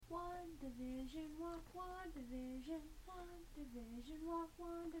WandaVision, walk WandaVision, WandaVision, walk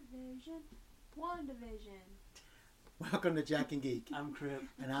WandaVision, WandaVision. Welcome to Jack and Geek. I'm Crip.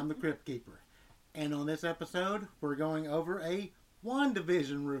 And I'm the Crypt Keeper. And on this episode, we're going over a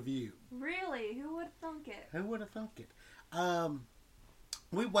WandaVision review. Really? Who would have thunk it? Who would have thunk it?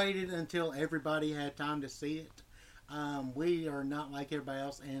 We waited until everybody had time to see it. We are not like everybody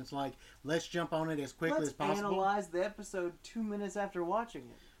else, and it's like, let's jump on it as quickly as possible. Let's analyze the episode 2 minutes after watching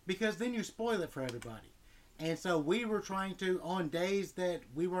it. Because then you spoil it for everybody. And so we were trying to, on days that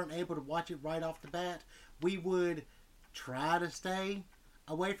we weren't able to watch it right off the bat, we would try to stay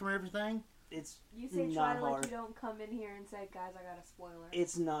away from everything. It's You say not try hard. like you don't come in here and say, guys, I got a spoiler.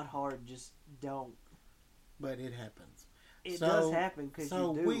 It's not hard, just don't. But it happens. It does happen because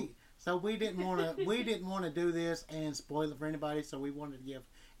you do. So we didn't want to do this and spoil it for anybody. So we wanted to give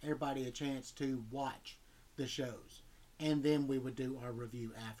everybody a chance to watch the shows, and then we would do our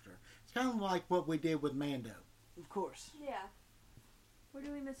review after. It's kind of like what we did with Mando. Of course. Yeah. We're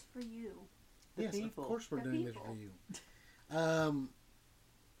doing this for you. The Yes, people. of course we're The doing people. this for you.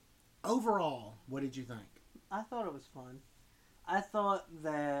 Overall, what did you think? I thought it was fun. I thought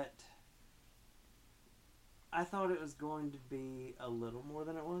it was going to be a little more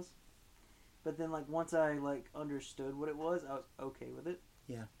than it was. But then, once I, understood what it was, I was okay with it.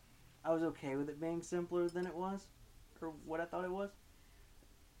 Yeah. I was okay with it being simpler than it was. Or what I thought it was.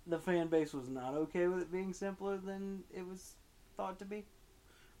 The fan base was not okay with it being simpler than it was thought to be.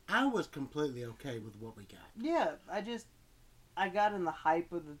 I was completely okay with what we got. Yeah, I got in the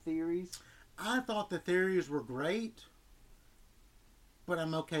hype of the theories. I thought the theories were great, but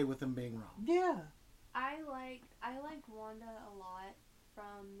I'm okay with them being wrong. Yeah. I liked Wanda a lot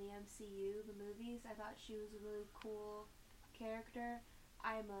from the MCU, the movies. I thought she was a really cool character.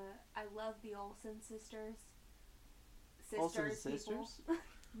 I love the Olsen sisters. Olsen People. sisters?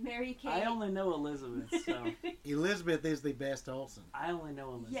 Mary Kate. I only know Elizabeth, so Elizabeth is the best Olsen. I only know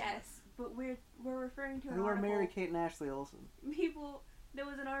Elizabeth. Yes, but we're referring to an Who are article. Mary Kate and Ashley Olsen? People. There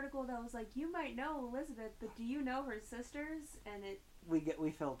was an article that was like, you might know Elizabeth, but do you know her sisters? And it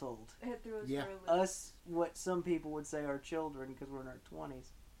We felt old. threw us Yeah. for a loop. Us, what some people would say are children because we're in our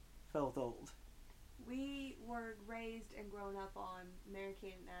 20s, felt old. We were raised and grown up on Mary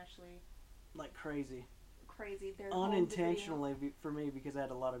Kate and Ashley. Like crazy. Crazy. They're Unintentionally for me because I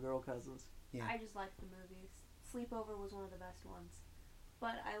had a lot of girl cousins. Yeah. I just liked the movies. Sleepover was one of the best ones.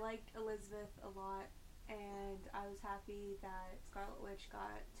 But I liked Elizabeth a lot, and I was happy that Scarlet Witch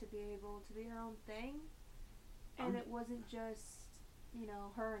got to be able to be her own thing. And it wasn't just,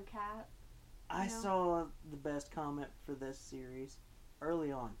 her and Cap. I saw the best comment for this series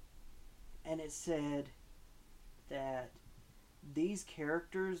early on. And it said that these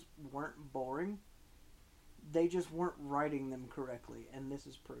characters weren't boring. They just weren't writing them correctly. And this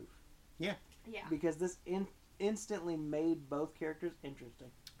is proof. Yeah. Yeah. Because this instantly made both characters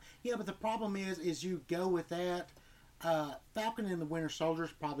interesting. Yeah, but the problem is you go with that. Falcon and the Winter Soldier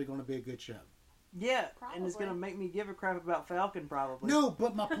is probably going to be a good show. Yeah, Probably. and it's going to make me give a crap about Falcon probably. No,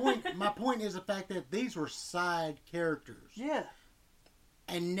 but my point is the fact that these were side characters. Yeah.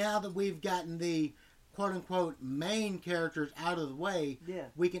 And now that we've gotten the quote-unquote main characters out of the way, Yeah.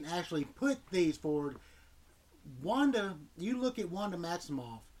 we can actually put these forward. Wanda, you look at Wanda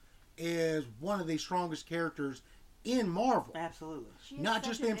Maximoff, is one of the strongest characters in Marvel. Absolutely. She has Not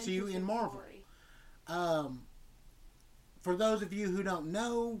such just an MCU, in interesting Marvel. story. For those of you who don't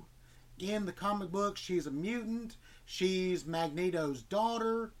know, in the comic book, she's a mutant. She's Magneto's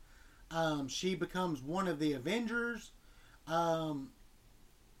daughter. She becomes one of the Avengers.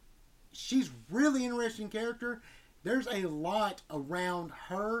 She's really interesting character. There's a lot around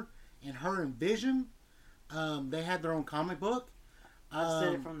her and Vision. They had their own comic book. I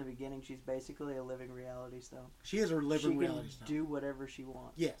said it from the beginning. She's basically a living reality stone. She is her living She reality can stone. do whatever she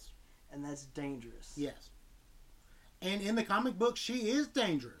wants. Yes. And that's dangerous. Yes. And in the comic book, she is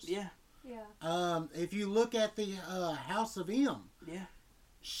dangerous. Yeah. Yeah. If you look at the House of M, Yeah.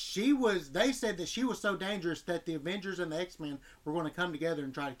 they said that she was so dangerous that the Avengers and the X-Men were going to come together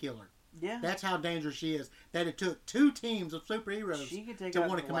and try to kill her. Yeah. That's how dangerous she is. That it took two teams of superheroes She could take to out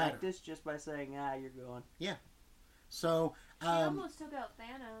want to come at her. Galactus just by saying, you're going. So, She almost took out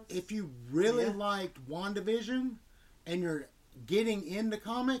Thanos. if you really Yeah. liked WandaVision and you're getting into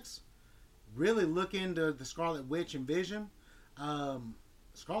comics, really look into the Scarlet Witch and Vision.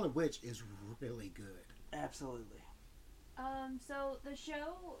 Scarlet Witch is really good. Absolutely. So the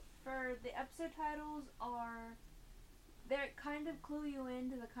show, for the episode titles they kind of clue you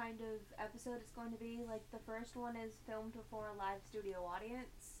into the kind of episode it's going to be. Like, the first one is filmed before a live studio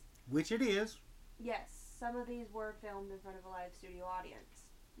audience. Which it is. Yes, some of these were filmed in front of a live studio audience.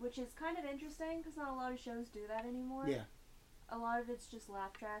 which is kind of interesting because not a lot of shows do that anymore. Yeah. A lot of it's just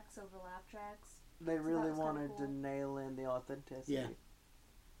laugh tracks over laugh tracks. They So really that was kinda wanted to cool. nail in the authenticity. Yeah.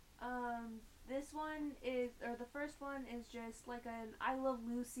 This one is, or the first one is just like an I Love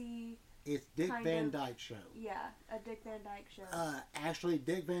Lucy. It's Dick Kind Van of. Dyke Show. Yeah, a Dick Van Dyke show. Actually,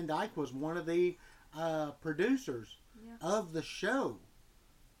 Dick Van Dyke was one of the producers Yeah. of the show.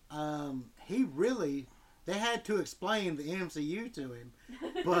 He really, they had to explain the MCU to him,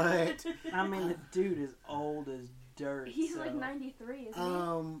 but I mean, the dude is old as dirt. He's so. like 93, isn't he?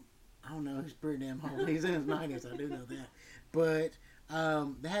 I don't know. He's pretty damn old. He's in his 90s. I do know that. But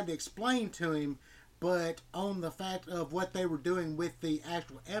they had to explain to him, but on the fact of what they were doing with the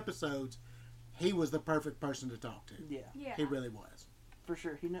actual episodes, he was the perfect person to talk to. Yeah, Yeah. He really was. for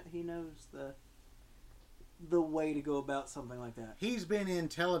sure. He knows the way to go about something like that. He's been in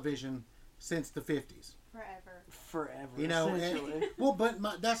television since the 50s. Forever. Forever, essentially. Well,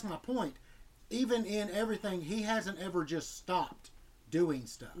 but that's my point. Even in everything, he hasn't ever just stopped doing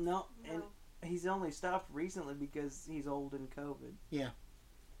stuff. No, No. and he's only stopped recently because he's old and COVID. Yeah.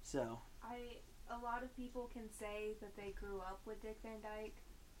 So, A lot of people can say that they grew up with Dick Van Dyke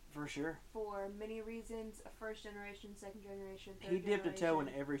for sure. for many reasons. A first generation, second generation, third He dipped a toe in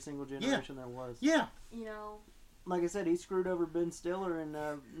generation. every single generation there was. Yeah. You know, Like I said, he screwed over Ben Stiller in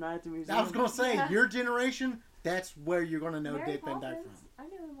Night at the Museum. I was going to say, Yeah. your generation, that's where you're going to know Mary Dick Van Dyke Poppins, from. I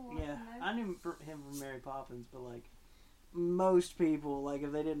knew him a lot Yeah, from there. I knew him from Mary Poppins, but like most people, like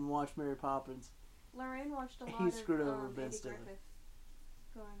if they didn't watch Mary Poppins, Lorraine watched a lot He of screwed over Ben Andy Stiller. Griffith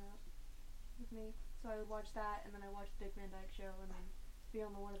growing up with me. So I would watch that, and then I watched the Dick Van Dyke Show, and then be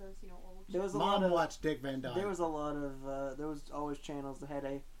on one of those, old there was a Mom lot of watched Dick Van Dyke. there was a lot of there was always channels that had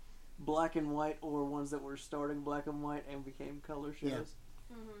a black and white or ones that were starting black and white and became color shows.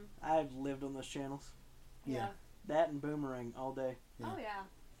 Yeah. Mm-hmm. I've lived on those channels. Yeah. That and Boomerang all day. Yeah. Oh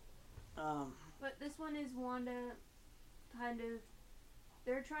yeah. Um, But this one is Wanda, kind of.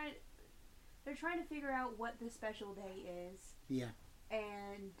 They're trying to figure out what the special day is, Yeah.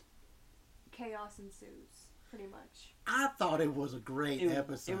 and chaos ensues, pretty much. I thought it was a great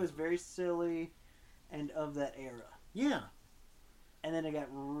episode. it was very silly and of that era. Yeah. And then it got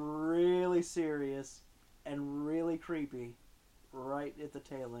really serious and really creepy right at the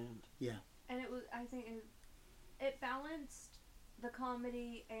tail end. And it was, I think, it balanced the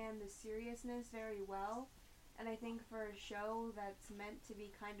comedy and the seriousness very well. And I think for a show that's meant to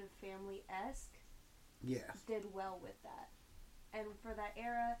be kind of family-esque, Yes. did well with that. And for that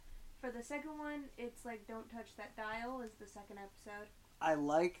era, for the second one, it's like Don't Touch That Dial is the second episode. I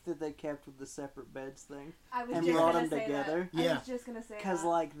like that they kept with the separate beds thing. I was And just brought gonna them say together. That. I Yeah. was just gonna say Because, that.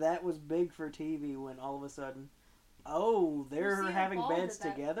 like, that was big for TV when all of a sudden, oh, they're Lucille having Ball beds did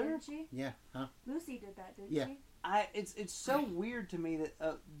that, together? Didn't she? Yeah. Huh? Lucy did that, didn't Yeah. she? It's so weird to me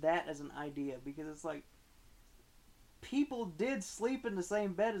that that as an idea, because it's like, people did sleep in the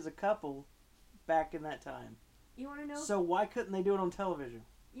same bed as a couple back in that time. You want to know? So why couldn't they do it on television?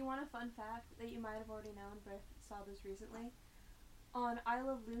 You want a fun fact that you might have already known, but I saw this recently? On I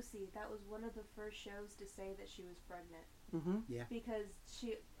Love Lucy, that was one of the first shows to say that she was pregnant. Mm-hmm. Because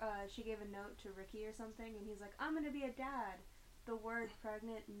she gave a note to Ricky or something, and he's like, I'm going to be a dad. The word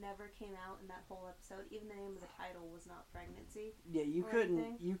pregnant never came out in that whole episode. Even the name of the title was not pregnancy. Yeah, you Or couldn't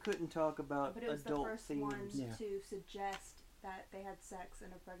anything. you couldn't talk about But it was the adult first themes. one Yeah. to suggest that they had sex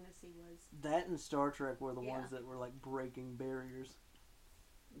and a pregnancy was... That and Star Trek were the Yeah. ones that were like breaking barriers.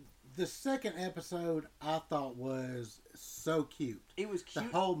 The second episode I thought was so cute. It was The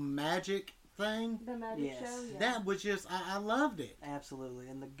cute. whole magic thing, The Magic Yes. Show? Yeah. that was just, I loved it. Absolutely,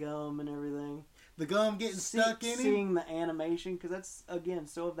 and the gum and everything. The gum getting stuck in him. Seeing the animation, because that's again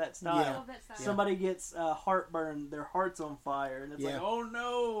so of that style. Yeah. Of that style. Somebody gets heartburn, their heart's on fire, and it's Yeah. like, oh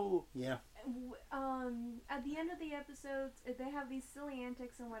no! Yeah. At the end of the episodes, they have these silly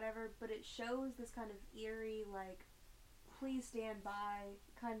antics and whatever, but it shows this kind of eerie, like, please stand by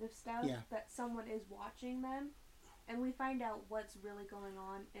kind of stuff Yeah. that someone is watching them. And we find out what's really going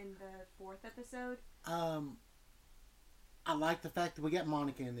on in the fourth episode. I like the fact that we got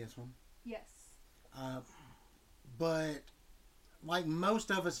Monica in this one. Yes. But like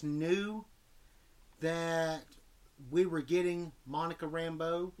most of us knew that we were getting Monica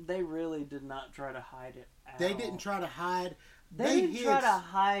Rambeau. They really did not try to hide it. At They all. didn't try to hide. They didn't hid try to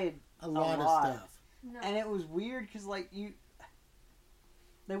hide, a lot lot. of stuff. No. and it was weird because like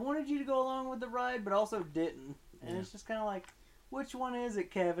they wanted you to go along with the ride, but also didn't. And Yeah. it's just kind of like, which one is it,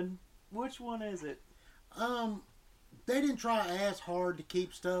 Kevin? Which one is it? They didn't try as hard to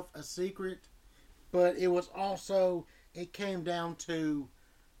keep stuff a secret, but it was also, it came down to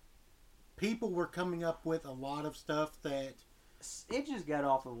people were coming up with a lot of stuff that It just got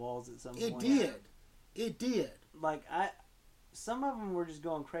off the walls at some It point. did. It did. Like, some of them were just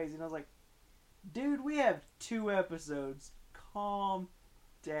going crazy, and I was like, dude, we have 2 episodes. Calm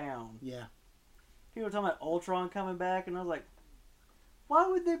down. Yeah. People were talking about Ultron coming back, and I was like, why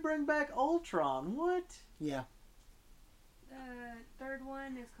would they bring back Ultron? What? Yeah. The third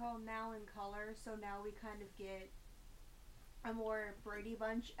one is called Now in Color, so now we kind of get a more Brady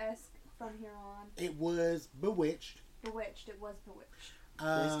Bunch-esque from here on. It was Bewitched. Bewitched. It was Bewitched.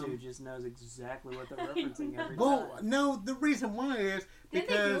 This dude just knows exactly what they're referencing every Well, time. no, the reason why is Didn't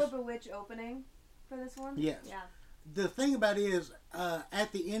they do a because Bewitched opening for this one? Yes. Yeah. the thing about it is,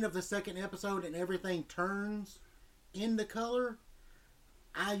 at the end of the second episode and everything turns into color,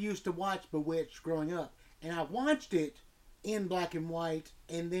 I used to watch Bewitched growing up, and I watched it in black and white,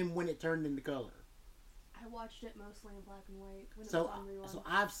 and then when it turned into color. I watched it mostly in black and white when it So, was on rerun. so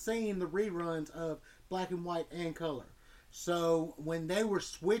I've seen the reruns of black and white and color. So when they were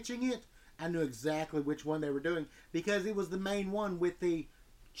switching it, I knew exactly which one they were doing because it was the main one with the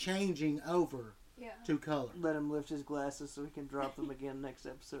changing over Yeah. to color. Let him lift his glasses so he can drop them again next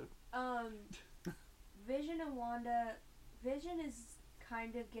episode. Vision and Wanda. Vision is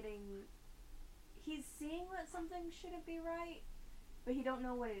kind of getting. He's seeing that something shouldn't be right, but he don't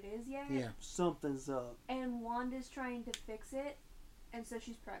know what it is yet. Yeah. Something's up. And Wanda's trying to fix it, and so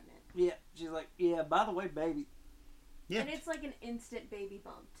she's pregnant. Yeah, she's like, yeah, by the way, baby. Yeah. And it's like an instant baby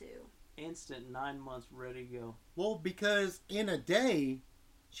bump too. Instant 9 months ready to go. Well, because in a day,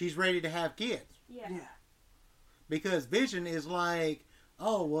 she's ready to have kids. Yeah. Because Vision is like,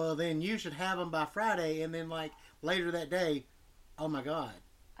 oh, well, then you should have them by Friday. And then, like, later that day, oh, my God,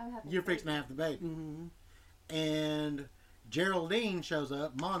 I'm having you're fixing to have the baby. Mm-hmm. And Geraldine shows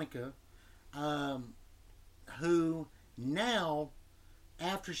up, Monica, who now,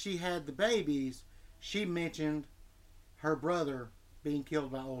 after she had the babies, she mentioned her brother being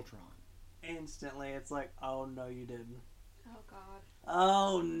killed by Ultron. Instantly, it's like, oh, no, you didn't. Oh God.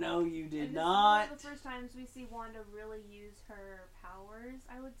 Oh, no, you did And not. This is one of the first times we see Wanda really use her powers,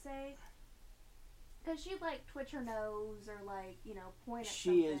 I would say. Because she'd like twitch her nose or like, you know, point at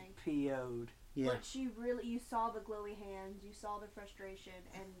She something. is PO'd. Yeah. But she really, you saw the glowy hands, you saw the frustration,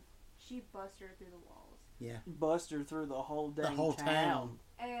 and she busted her through the walls. Bust her through the whole dang whole town.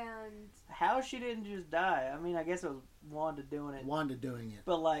 And How she didn't just die? I mean, I guess it was Wanda doing it. Wanda doing it.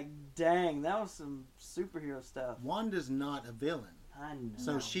 But, like, dang, that was some superhero stuff. Wanda's not a villain. I know.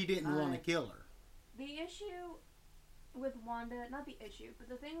 So she didn't want to kill her. the issue with Wanda, not the issue, but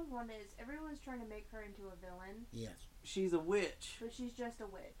the thing with Wanda is everyone's trying to make her into a villain, Yes. She's a witch. but she's just a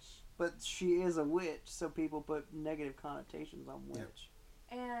witch. But she is a witch, so people put negative connotations on witch.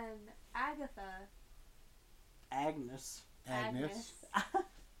 And Agatha, Agnes. Agnes.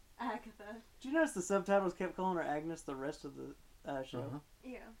 Agatha, Did you notice the subtitles kept calling her Agnes the rest of the show? Uh-huh.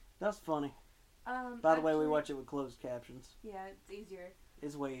 yeah. That's funny. By the way, we actually- watch it with closed captions. Yeah, it's easier.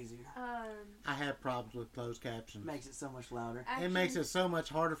 It's way easier. I have problems with closed captions. Makes it so much louder. Actually, It makes it so much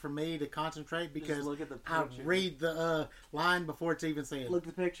harder for me to concentrate because Just look at the I picture. read the line before it's even said. Look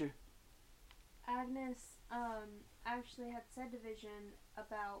at the picture. Agnes, actually had said to Vision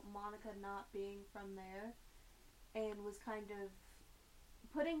about Monica not being from there, and was kind of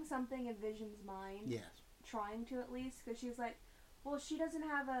putting something in Vision's mind. Yes. Trying to at least, because she's like, well, she doesn't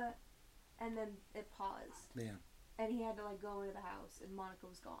have a, and then it paused. Yeah. And he had to like go into the house, and Monica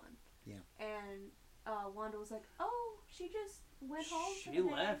was gone. Yeah. And Wanda was like, oh, she just went home for She the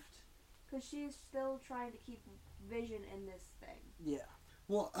day. left. Because she's still trying to keep Vision in this thing, Yeah.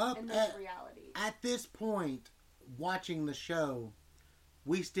 Well, up in this reality. at this point, watching the show,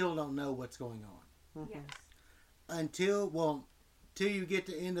 we still don't know what's going on. Mm-hmm. Yes. Till you get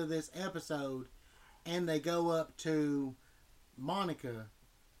to the end of this episode, and they go up to Monica,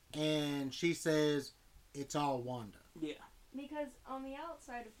 and she says, it's all Wanda. Yeah. Because on the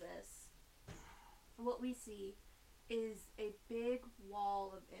outside of this, what we see is a big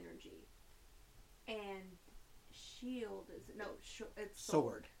wall of energy. And shield is... No, it's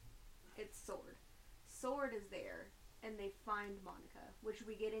sword. It's sword. Sword is there, and they find Monica, which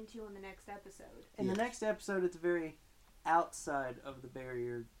we get into in the next episode. In Yes. the next episode, it's very outside of the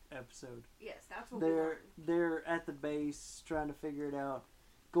barrier episode. Yes, that's what we learn. They're at the base trying to figure it out,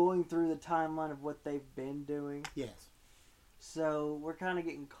 going through the timeline of what they've been doing. Yes. So we're kind of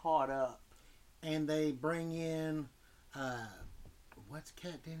getting caught up. And they bring in, what's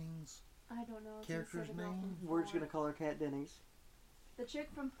Kat Dennings' I don't know. If character's they said it all name? from We're just Thor. gonna call her Kat Dennings. The chick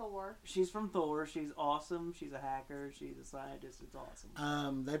from Thor. She's from Thor. She's awesome. She's a hacker. She's a scientist. It's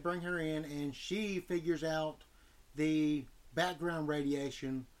awesome. They bring her in, and she figures out the background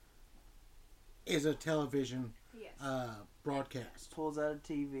radiation is a television Yes. broadcast. Pulls out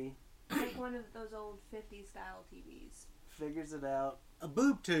a TV, Like one of those old 50s style TVs. figures it out. A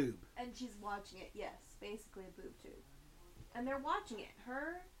boob tube. And she's watching it, yes. Basically a boob tube. And they're watching it.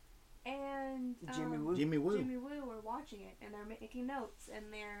 Her and Jimmy Woo. Jimmy Woo. Jimmy Woo are watching it. And they're making notes. And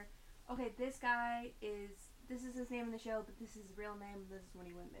they're, okay, this is his name in the show, but this is his real name. This is when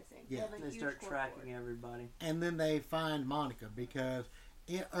he went missing. Yeah. have a They huge start corkboard. tracking everybody. And then they find Monica because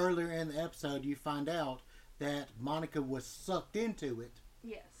earlier in the episode you find out that Monica was sucked into it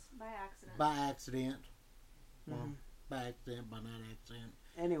Yes, by accident. by accident. Well, Mhm. by accident, by not accident.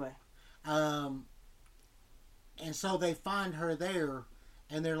 Anyway, And so they find her there,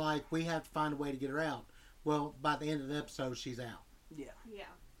 and they're like, we have to find a way to get her out. Well, by the end of the episode, she's out. yeah. Yeah.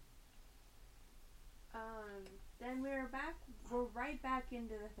 Then we're right back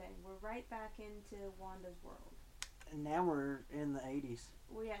into the thing. We're right back into Wanda's world. And now we're in the 80s.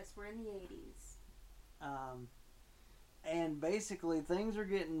 Well, yes, we're in the 80s. And basically things are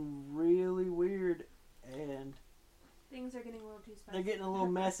getting really weird, and Things are getting a little too spicy. they're getting a little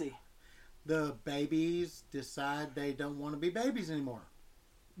messy. The babies decide they don't want to be babies anymore.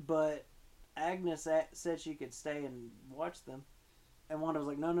 But Agnes said she could stay and watch them. And Wanda was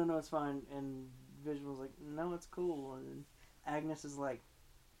like, no, it's fine. And Vision was like, no, it's cool. And Agnes is like,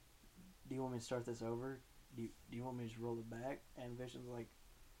 do you want me to start this over? Do you want me to just roll it back? And Vision's like,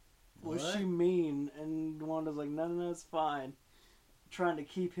 what's What? she mean? And Wanda's like, no, it's fine. Trying to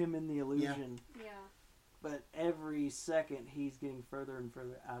keep him in the illusion. Yeah. But every second, he's getting further and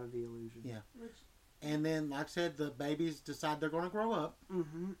further out of the illusion. Yeah. Which, And then, like I said, the babies decide they're going to grow up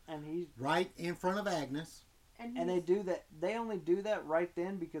Mm-hmm. And he's right in front of Agnes. and they do that. They only do that right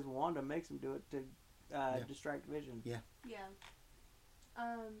then because Wanda makes them do it to distract Vision. Yeah.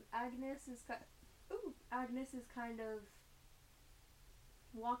 Agnes is kind of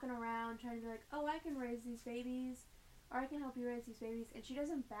walking around trying to be like, oh, I can raise these babies, or I can help you raise these babies, and she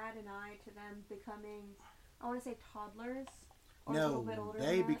doesn't bat an eye to them becoming, I want to say toddlers, or a little bit No, older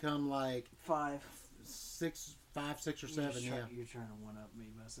they than that. become like 5. 6, 6 or 7. Yeah. You're trying to one up me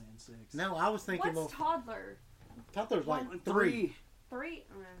by saying 6. No, I was thinking. What's toddler? Toddler's like One- 3. 3?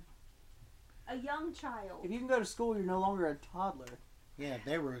 A young child. If you can go to school, you're no longer a toddler. Yeah,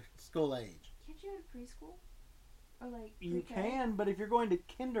 they were school age. Can't you go to preschool? Or like You pre-K? can, but if you're going to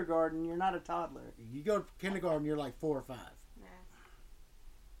kindergarten, you're not a toddler. You go to kindergarten, you're like 4 or 5. Nah.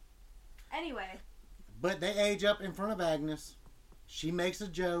 Anyway. But they age up in front of Agnes. She makes a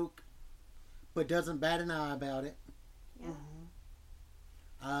joke, but doesn't bat an eye about it. Yeah.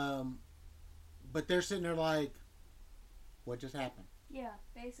 But they're sitting there like, what just happened? Yeah,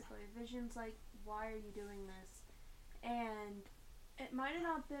 basically. Vision's like, why are you doing this? And it might have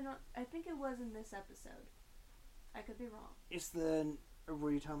not been, I think it was in this episode. I could be wrong. It's the. What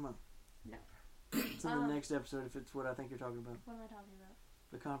are you talking about? No. It's in the next episode if it's what I think you're talking about. What am I talking about?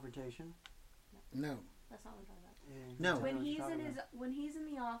 The confrontation? No. That's not what I'm talking about. Yeah, No. tell me When what you're he's talking in about. when he's in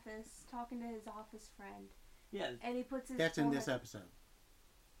the office talking to his office friend, Yeah, and he puts his That's in this forehead- episode.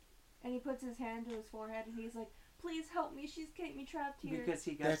 and he puts his hand to his forehead, and he's like, "Please help me! She's getting me trapped here." because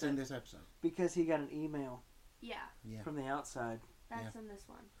he got That's in that, this episode. because he got an email Yeah, Yeah. from the outside. that's in this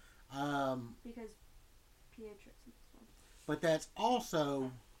one because Pietro's in this one. But that's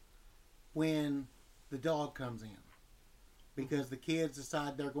also when the dog comes in. Because the kids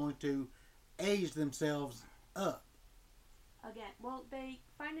decide they're going to age themselves up. Again, well, they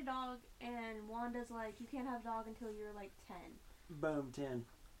find a dog, and Wanda's like, "You can't have a dog until you're like 10." Boom, 10.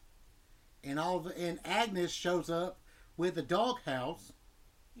 And Agnes shows up with a doghouse.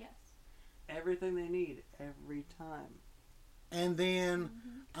 Yes. Everything they need every time. And then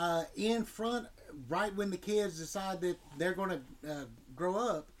in front, right when the kids decide that they're going to grow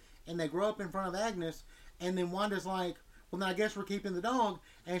up, and they grow up in front of Agnes, and then Wanda's like, well, now I guess we're keeping the dog,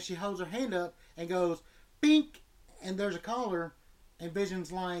 and she holds her hand up and goes, bink, and there's a collar, and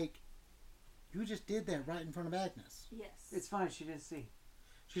Vision's like, you just did that right in front of Agnes. Yes. It's fine, she didn't see.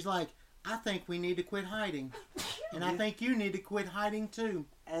 She's like, I think we need to quit hiding, and I Yeah. think you need to quit hiding too.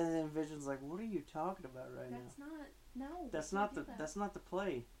 And then Vision's like, what are you talking about right That's now? not. No. That's we not can't the do that. that's not the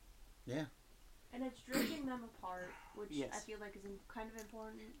play. And it's drifting them apart, which Yes. I feel like is kind of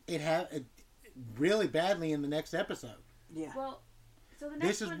important. It really badly in the next episode. Yeah. Well, so the next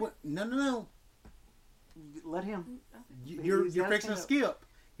This is one. what no. Let him. Okay. You're He's got fixing to to- skip.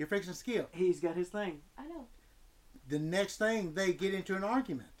 You're fixing to skip. He's got his thing. I know. The next thing, they get into an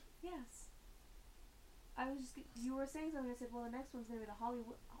argument. Yes. I was just. You were saying something. I said, well, the next one's gonna be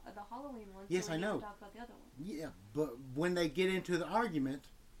the Halloween one. Yes, so we I need know. to talk about the other one. Yeah, but when they get into the argument,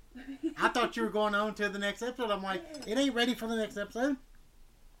 I thought you were going on to the next episode. I'm like, it ain't ready for the next episode.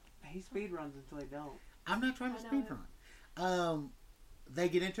 He speed runs until he don't. I'm not trying to I know speed it. run. They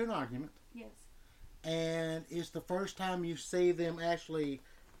get into an argument, Yes. and it's the first time you see them actually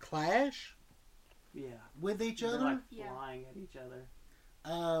clash Yeah. with each They're other. like Yeah. flying at each other.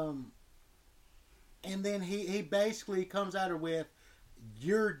 And then he basically comes at her with,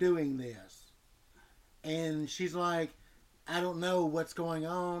 "You're doing this," and she's like, "I don't know what's going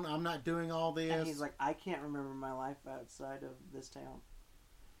on. I'm not doing all this." And he's like, I can't remember my life outside of this town.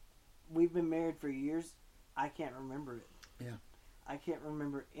 We've been married for years. I can't remember it. Yeah. I can't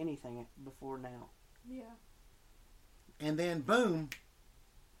remember anything before now. Yeah. And then boom,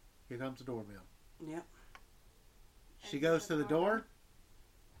 here comes the doorbell. Yep. She goes to the door,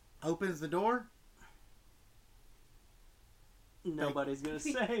 opens the door. Nobody's gonna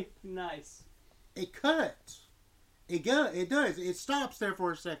say nice. It cuts. It does. It stops there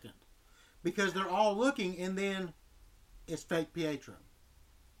for a second because they're all looking, and then it's fake Pietro.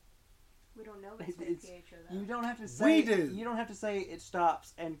 We don't know it's It's- Pietro though. You don't have to say. We do. You don't have to say it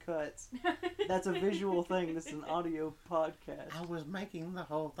stops and cuts. That's a visual thing. This is an audio podcast. I was making the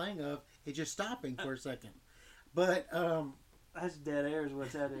whole thing of it just stopping for a second, but That's dead air is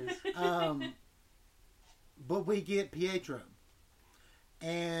what that is. but we get Pietro,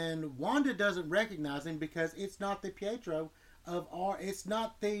 and Wanda doesn't recognize him because it's not the Pietro it's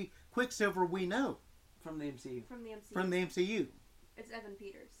not the Quicksilver we know From the MCU. From the MCU. from the MCU, It's Evan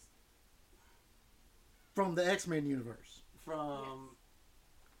Peters. from the X-Men universe. From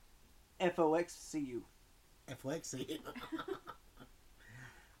FOXCU. FLXC.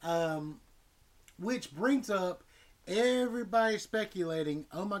 Which brings up everybody speculating,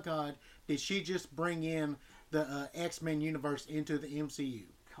 oh my god, did she just bring in the X-Men universe into the MCU?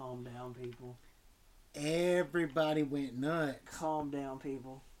 Calm down, people. Everybody went nuts. Calm down,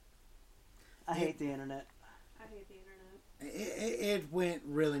 people. I hate the internet. I hate the internet. It went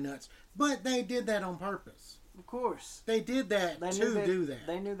really nuts. But they did that on purpose. Of course. They did that to do that.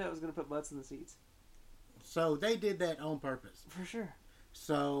 They knew that was going to put butts in the seats. So they did that on purpose. For sure.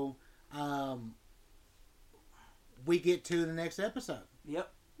 So we get to the next episode. Yep.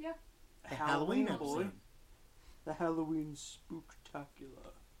 Yeah. The Halloween boy. episode. The Halloween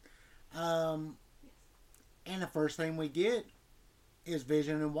Spooktacular. And the first thing we get is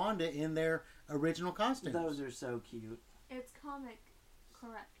Vision and Wanda in their original costumes. Those are so cute. It's comic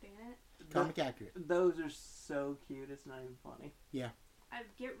correct, ain't it? Comic accurate. Those are so cute. It's not even funny.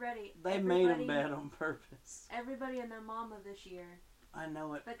 Get ready. They made them bad on purpose. Everybody and their mama this year. I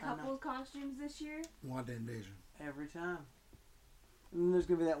know it. The I know. couple costumes this year. Wanda and Vision. Every time. And then there's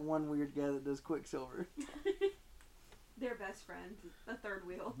going to be that one weird guy that does Quicksilver. Their best friend, the third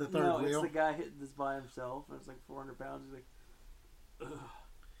wheel. The third no, wheel. it's the guy hitting this by himself. And it's like 400 pounds. He's like, ugh,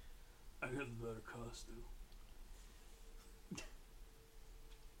 I got the better costume.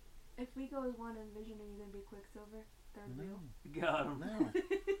 If we go as Wanda and Vision, are you gonna be Quicksilver? Third No. wheel. Got him.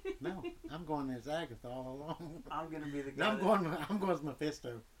 No, I'm going as Agatha all along. I'm going to be the guy. I'm going as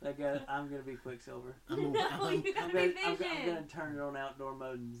Mephisto. That guy. I'm going to be Quicksilver. I'm, No, I'm, you gotta I'm be gonna, Vision. I'm gonna turn it on outdoor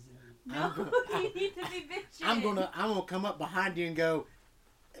mode and zoom. No, I'm you need to be Vision. I'm gonna come up behind you and go,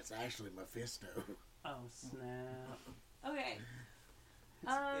 it's actually Mephisto. Oh snap! Okay.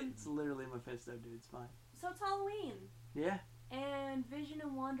 It's literally Mephisto, dude. It's fine. So it's Halloween, Yeah. and Vision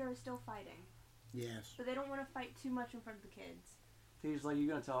and Wanda are still fighting, Yes. but they don't want to fight too much in front of the kids. He's like, you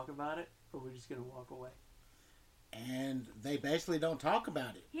gonna talk about it, or we're just gonna walk away? And they basically don't talk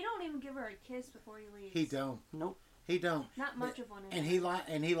about it. He don't even give her a kiss before he leaves. He don't. Nope. He don't. Not much of one. And he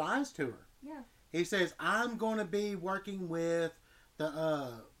lies to her. Yeah. He says, I'm going to be working with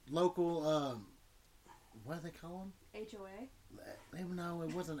the local, what do they call them? HOA. No,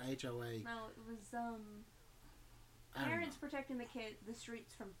 it wasn't HOA. No, it was I don't parents know. protecting the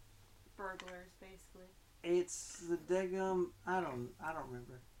streets from burglars, basically. It's the daggum. I don't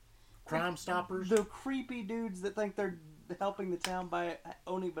remember. Crime Stoppers. The creepy dudes that think they're helping the town by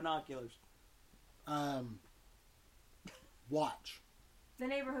owning binoculars. Watch. The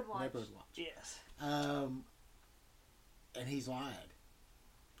neighborhood watch. Neighborhood Watch. Yes. And he's lied.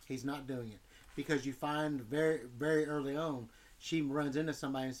 He's not doing it. Because you find very, very early on, she runs into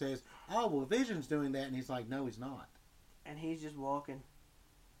somebody and says, oh, well, Vision's doing that. And he's like, no, he's not. And he's just walking.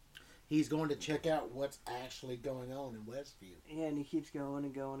 He's going to check out what's actually going on in Westview. Yeah, and he keeps going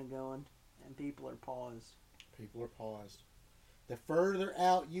and going and going. And people are paused. People are paused. The further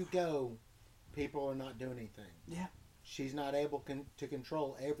out you go, people are not doing anything. Yeah. She's not able to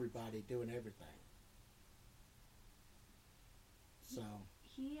control everybody doing everything. So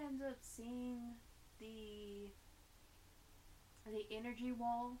He ends up seeing the energy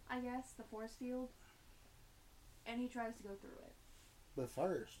wall, I guess, the force field, and he tries to go through it. but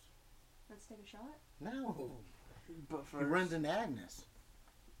first, Let's take a shot. no. But He runs into Agnes.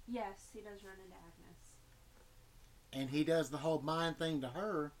 Yes, he does run into Agnes. And he does the whole mind thing to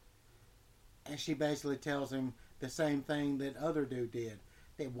her. And she basically tells him the same thing that other dude did.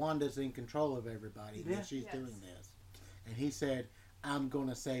 That Wanda's in control of everybody. Yeah. That she's Yes. doing this. And he said, I'm going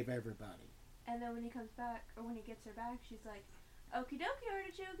to save everybody. And then when he comes back, or when he gets her back, she's like, okie dokie,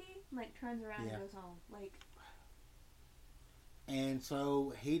 artichoke. Like, turns around Yeah. and goes home. Like, And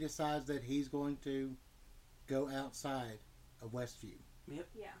so he decides that he's going to go outside of Westview.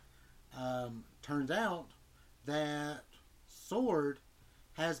 yeah. Turns out that Sword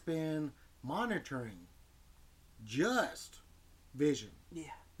has been monitoring just Vision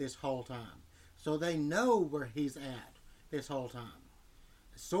Yeah. this whole time. So they know where he's at this whole time.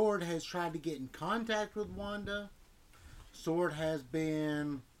 Sword has tried to get in contact with Wanda. Sword has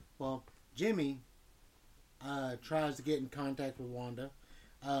been, well, Jimmy tries to get in contact with Wanda.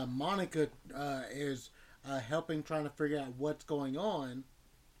 Monica is helping, trying to figure out what's going on.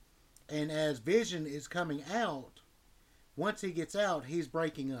 And as Vision is coming out, once he gets out, he's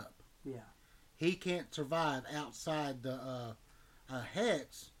breaking up. Yeah. He can't survive outside the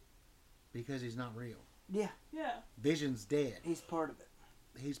Hex because he's not real. Yeah. Yeah. Vision's dead. He's part of it.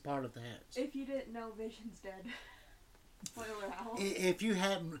 He's part of the Hex. If you didn't know, Vision's dead. Spoiler out. If you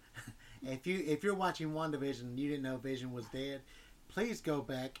hadn't, if you're watching WandaVision and you didn't know Vision was dead, please go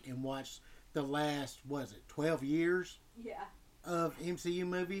back and watch the last, 12 years Yeah. of MCU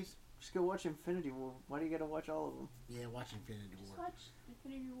movies. Just go watch Infinity War. Why do you gotta watch all of them? Yeah, watch Infinity Just War. watch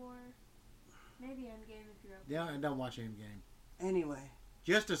Infinity War. Maybe Endgame if you're okay. Yeah, and don't watch Endgame. Anyway.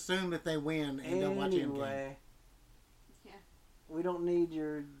 Just assume that they win and don't watch Endgame. Anyway. Yeah. We don't need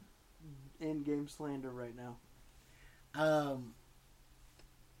your Endgame slander right now.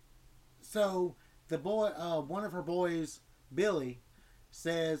 So the boy, one of her boys, Billy,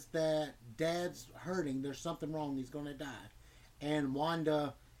 says that Dad's hurting. There's something wrong. He's going to die. And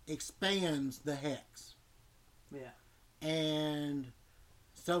Wanda expands the Hex. Yeah. And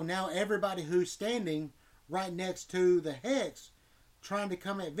so now everybody who's standing right next to the Hex, trying to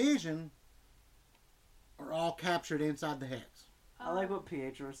come at Vision, are all captured inside the Hex. I like what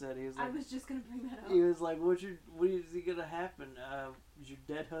Pietro said. He was I like, was just gonna bring that up. he was like, what is he gonna happen? Is your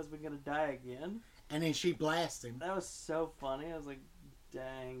dead husband gonna die again? And then she blasts him. That was so funny. I was like,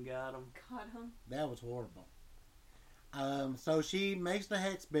 dang, got him. Got him. That was horrible. So she makes the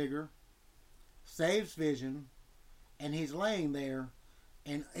Hex bigger, saves Vision, and he's laying there,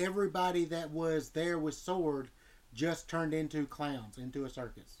 and everybody that was there with Sword just turned into clowns, into a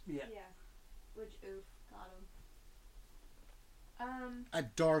circus. Yeah. Yeah. Which, oof, got him.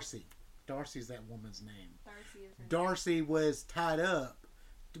 Darcy. Darcy's that woman's name. Darcy is her Darcy was tied up,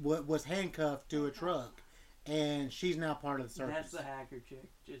 was handcuffed to a truck, and she's now part of the circus. That's the hacker chick,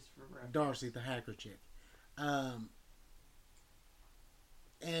 just for reference. Darcy, the hacker chick.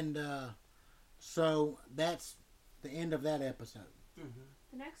 So that's the end of that episode. Mm-hmm.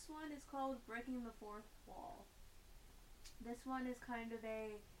 The next one is called Breaking the Fourth Wall. This one is kind of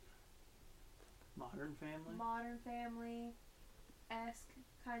a Modern Family. Modern Family-esque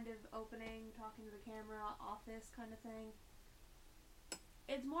kind of opening, talking to the camera, office kind of thing.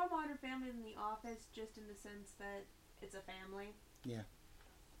 It's more Modern Family than The Office, just in the sense that it's a family. Yeah.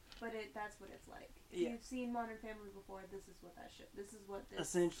 But that's what it's like. If Yeah. you've seen Modern Family before, this is what this is what this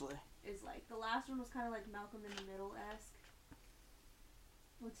Essentially. is like. The last one was kind of like Malcolm in the Middle-esque,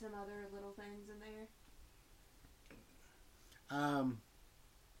 with some other little things in there.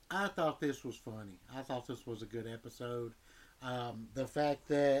 I thought this was funny. I thought this was a good episode. The fact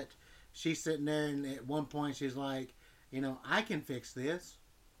that she's sitting there and at one point she's like, I can fix this.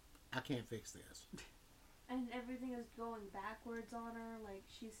 I can't fix this. And everything is going backwards on her. Like,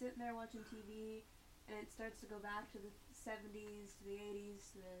 she's sitting there watching TV, and it starts to go back to the 70s, to the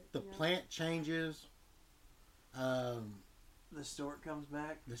 80s. The plant changes. The stork comes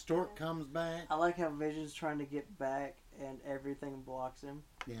back. The stork comes back. I like how Vision's trying to get back and everything blocks him.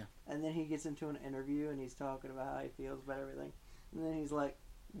 Yeah. And then he gets into an interview and he's talking about how he feels about everything. And then he's like,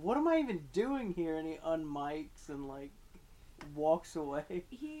 what am I even doing here? And he unmics and like walks away.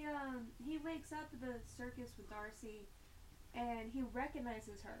 He wakes up at the circus with Darcy, and he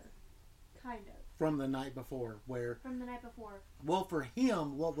recognizes her, kind of. From the night before, From the night before. well, for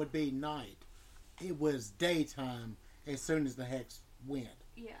him, what would be night, it was daytime as soon as the Hex went.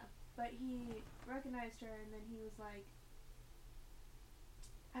 Yeah, but he recognized her, and then he was like,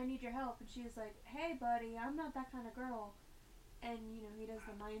 I need your help. And she was like, hey, buddy, I'm not that kind of girl. And, he does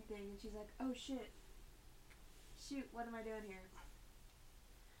the mind thing, and she's like, oh, shit. Shoot, what am I doing here?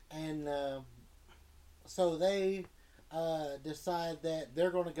 And so they decide that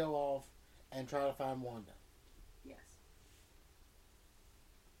they're going to go off and try to find Wanda.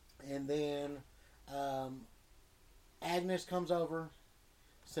 And then Agnes comes over,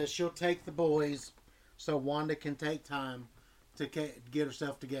 says she'll take the boys so Wanda can take time to get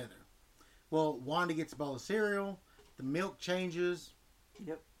herself together. Well, Wanda gets a bowl of cereal. The milk changes.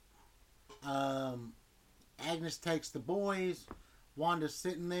 Yep. Agnes takes the boys. Wanda's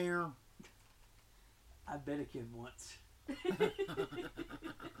sitting there. I bet a kid once. That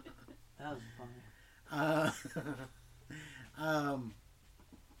was funny.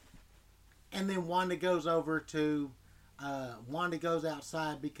 And then Wanda goes over to Wanda goes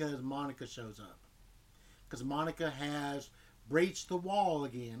outside because Monica shows up. Because Monica has breached the wall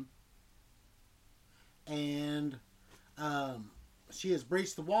again. And she has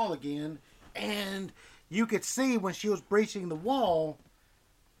breached the wall again. And you could see when she was breaching the wall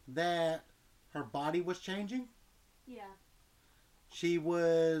that her body was changing. Yeah. She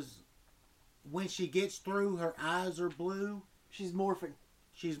was... When she gets through, her eyes are blue. She's morphing.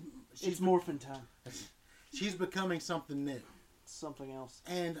 She's It's morphin' time. She's becoming something new. Something else.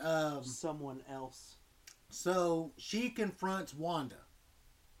 And someone else. so she confronts Wanda.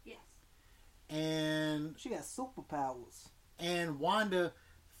 Yes. And She got superpowers. Wanda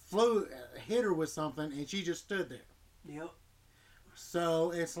hit her with something, and she just stood there. Yep.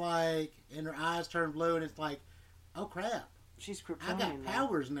 So it's like, and her eyes turn blue, and it's like, oh crap, She's I Kryptonian got now.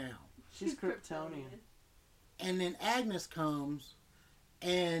 powers now. She's Kryptonian. And then Agnes comes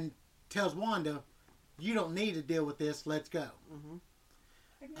and tells Wanda, you don't need to deal with this, let's go. Mm-hmm.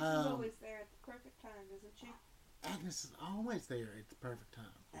 Agnes is always there at the perfect time, isn't she? Agnes is always there at the perfect time.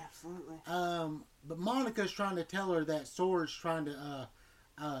 Absolutely. But Monica's trying to tell her that Sword's trying to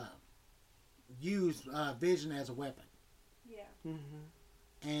use Vision as a weapon. Yeah.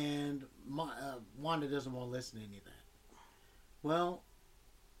 Mm-hmm. And Wanda doesn't want to listen to any of that. Well,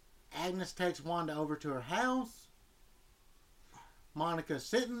 Agnes takes Wanda over to her house. Monica's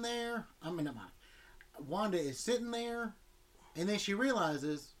sitting there. Not Monica. Wanda is sitting there. And then she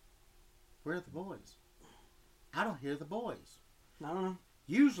realizes, where are the boys? I don't hear the boys. I don't know.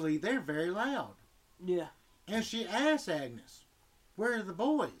 Usually they're very loud. Yeah. And she asks Agnes, where are the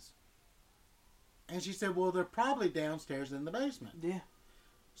boys? And she said, well, they're probably downstairs in the basement. Yeah.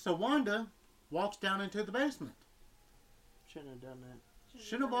 So Wanda walks down into the basement. Shouldn't have done that.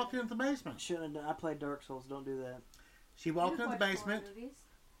 Should have walked into the basement. Shouldn't have done. I played Dark Souls. Don't do that. She walked into the basement.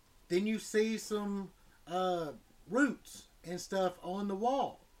 Then you see some roots and stuff on the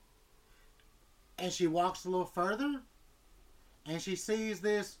wall. And she walks a little further. And she sees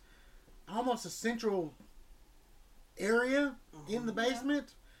this almost a central area in the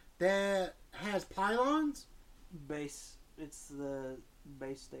basement that has pylons. Base. It's the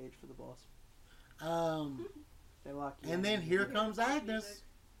base stage for the boss. They lock you And in. then here comes Agnes.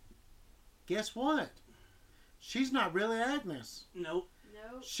 Guess what? She's not really Agnes. Nope.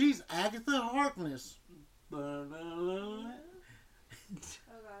 Nope. She's Agatha Harkness. Oh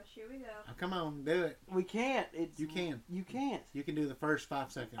gosh, here we go. Oh, come on, do it. We can't. It's, You can. You can't. You can do the first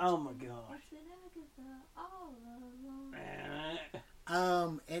 5 seconds. Oh my gosh. It's been Agatha all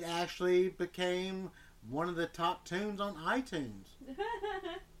along. It actually became one of the top tunes on iTunes.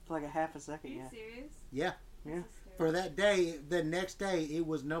 For like a half a Are second, you yeah. serious? Yeah. Yeah. That's hysterical. For that day, the next day, it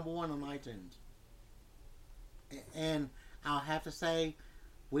was #1 on iTunes. And I'll have to say,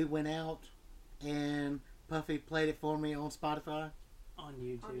 we went out and Puffy played it for me on Spotify. On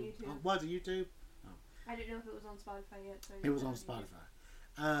YouTube. On YouTube. Oh, was it YouTube? I didn't know if it was on Spotify yet. So I It was on didn't know.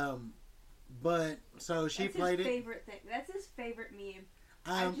 Spotify. But so she That's played his it. favorite thing. That's his favorite meme.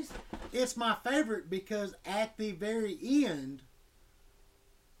 I just It's my favorite because at the very end,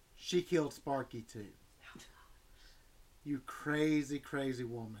 she killed Sparky too. You crazy, crazy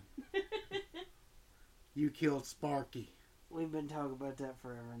woman. You killed Sparky. We've been talking about that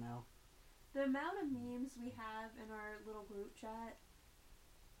forever now. the amount of memes we have in our little group chat,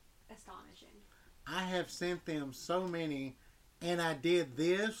 astonishing. I have sent them so many, and I did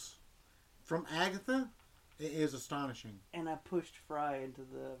this from Agatha. It is astonishing. And I pushed Fry into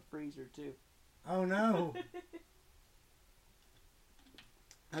the freezer too. Oh no.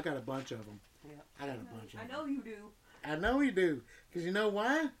 I got a bunch of them. Yeah. I got a bunch of I them. know you do. I know you do. Because you know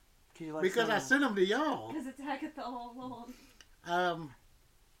why? You like Because I cinnamon. sent them to y'all. Because it's Agatha all along.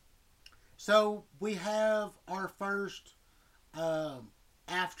 So we have our first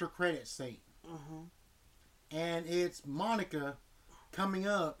after credit scene. Mhm. And it's Monica coming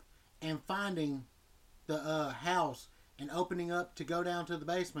up and finding the house and opening up to go down to the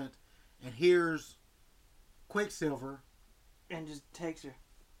basement. And here's Quicksilver. And just takes her.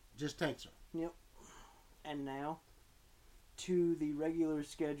 Just takes her. Yep. And now to the regular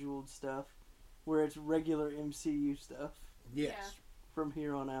scheduled stuff, where it's regular MCU stuff. Yes. from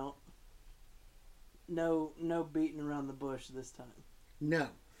here on out. No beating around the bush this time. No.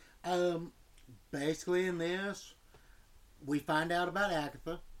 Basically in this, we find out about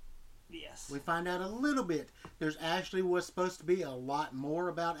Agatha. Yes. We find out a little bit. There's actually was supposed to be a lot more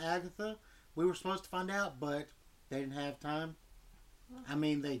about Agatha. We were supposed to find out, but they didn't have time. I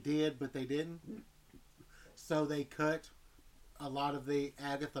mean, they did, but they didn't. So they cut a lot of the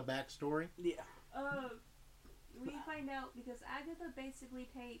Agatha backstory. Yeah. We find out because Agatha basically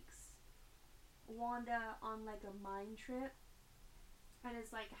takes Wanda on like a mind trip. And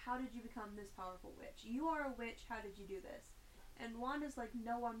it's like, how did you become this powerful witch? You are a witch, how did you do this? And Wanda's like,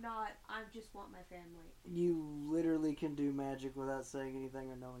 no, I'm not. I just want my family. You literally can do magic without saying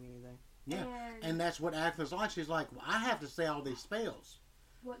anything or knowing anything. Yeah. And that's what Agatha's like. She's like, well, I have to say all these spells.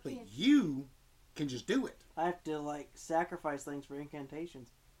 What But can't you can just do it. I have to, like, sacrifice things for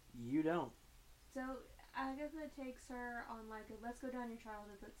incantations. You don't. So Agatha takes her on like a let's go down your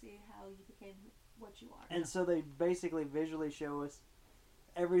childhood, let's see how you became what you are. And so they basically visually show us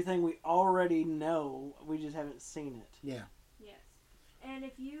everything we already know. We just haven't seen it. Yeah. Yes. And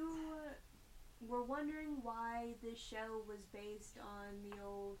if you were wondering why this show was based on the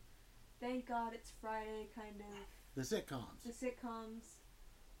old Thank God It's Friday kind of The sitcoms. the sitcoms,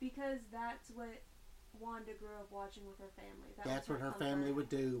 because that's what Wanda grew up watching with her family. That's what her comfort. family would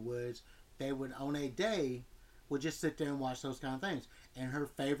do, was they would, on a day, would just sit there and watch those kind of things. And her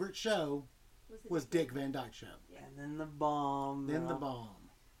favorite show the was Dick Van Dyke Show. Yeah. And then the bomb. Then the bomb.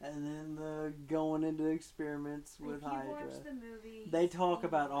 And then the going into experiments with If you Hydra. watch the movie, They talk you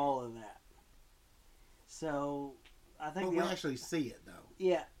about know all of that. So, I think But we actually see it, though.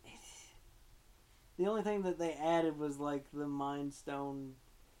 yeah. The only thing that they added was like the Mind Stone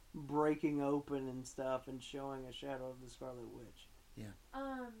breaking open and stuff and showing a shadow of the Scarlet Witch.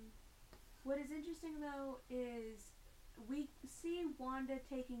 What is interesting though is we see Wanda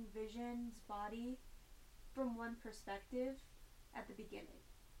taking Vision's body from one perspective at the beginning.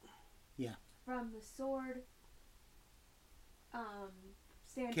 Yeah. From the sword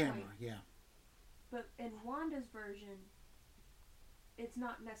standpoint. Camera, yeah. But in Wanda's version, it's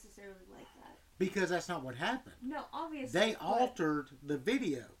not necessarily like that. Because that's not what happened. No, obviously. They but- altered the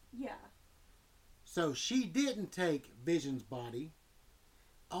video. Yeah. So she didn't take Vision's body.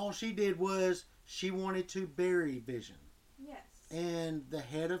 All she did was she wanted to bury Vision. Yes. And the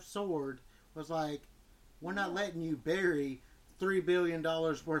head of Sword was like, we're not letting you bury $3 billion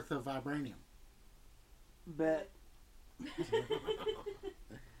worth of vibranium. Bet. This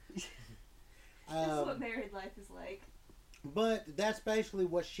is what married life is like. But that's basically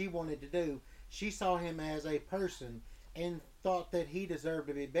what she wanted to do. She saw him as a person and thought that he deserved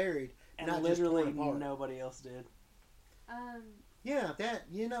to be buried, And not literally just torn apart. nobody else did. Yeah,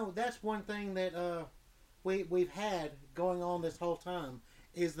 that's one thing that we've had going on this whole time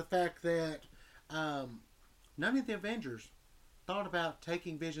is the fact that none of the Avengers thought about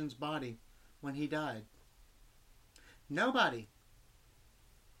taking Vision's body when he died. Nobody.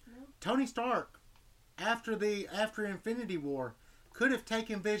 No. Tony Stark, after Infinity War, could have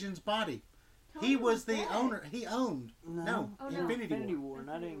taken Vision's body. Tony He was the dead. owner. He owned. No, Oh, no. Infinity War. War,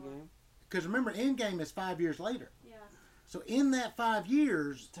 not Infinity War. Endgame. Because remember, Endgame is 5 years later. Yeah. So in that 5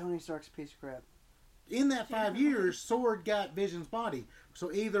 years, Tony Stark's a piece of crap. in that 5 years, Sword got Vision's body.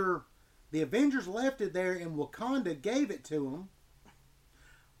 So either the Avengers left it there and Wakanda gave it to him,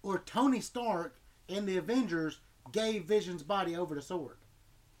 or Tony Stark and the Avengers gave Vision's body over to Sword.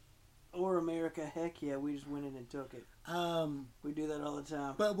 Or America, heck yeah, we just went in and took it. We do that all the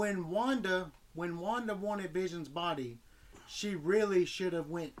time. But when Wanda wanted Vision's body, she really should have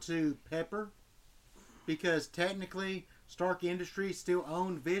went to Pepper, because technically Stark Industries still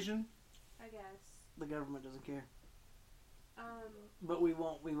owned Vision. I guess. The government doesn't care. But we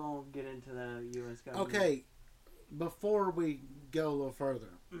won't get into the U.S. government. Okay, before we go a little further,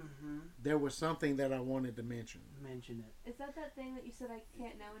 Mm-hmm. there was something that I wanted to mention. Mention it. Is that thing that you said I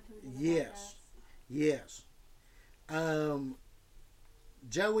can't know until we do the Yes. Yes.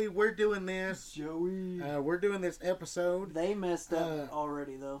 Joey, we're doing this. Joey. We're doing this episode. They messed up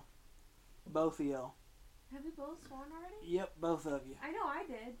already, though. Both of y'all. podcast? Have we both sworn already? Yep, both of you. I know I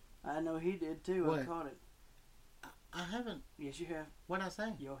did. I know he did, too. I What? caught it. I haven't. Yes, you have. What'd I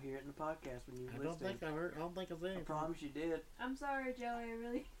say? You'll hear it in the podcast when you I listen. don't think I heard. I don't think I said I anything. promise you did. I'm sorry,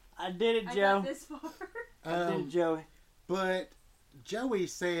 Joey. I did it, I Joe. got this far. I did it, Joey. But Joey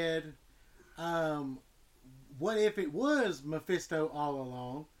said, what if it was Mephisto all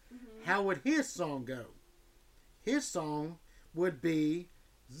along? Mm-hmm. How would his song go? His song would be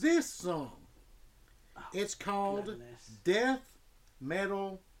this song. Oh, It's called goodness. Death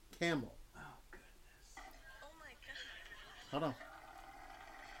Metal Camel. Oh, goodness. Oh my god. Hold on.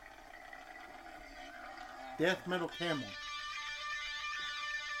 Death Metal Camel.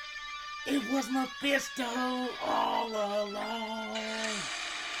 It was Mephisto all along.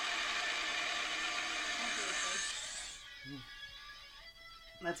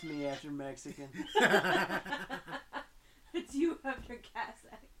 That's me after Mexican. It's you after Cass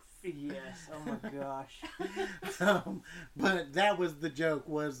X. Yes. Oh my gosh. But that was the joke,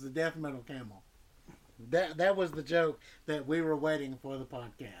 was the Death Metal Camel. That was the joke that we were waiting for the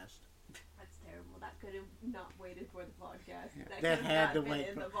podcast. That's terrible. That could have not waited for the podcast. That could had not to been wait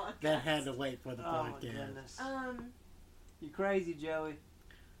in for the podcast. that had to wait for the Oh my podcast. goodness. I You crazy, Joey.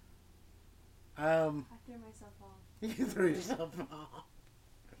 threw myself off. You threw yourself off.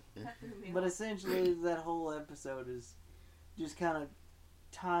 That threw me But off. essentially, that whole episode is just kind of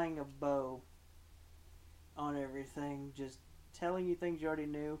tying a bow on everything, just telling you things you already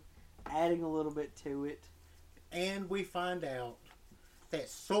knew, adding a little bit to it. And we find out that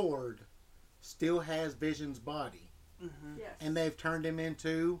Sword still has Vision's body. Mm-hmm. Yes. And they've turned him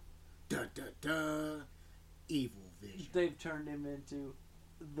into Evil Vision. They've turned him into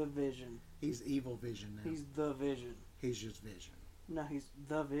the Vision. He's Evil Vision now. He's the Vision. He's just Vision. No, he's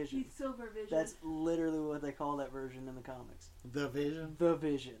the Vision. He's Silver Vision. That's literally what they call that version in the comics. The Vision? The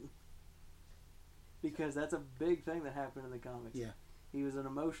Vision. Because that's a big thing that happened in the comics. Yeah. He was an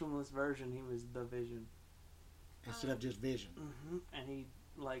emotionless version. He was the Vision. Instead of just Vision. Mm-hmm. And he,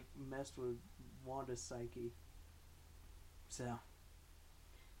 like, messed with Wanda's psyche. So,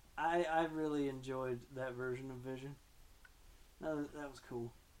 I really enjoyed that version of Vision. That was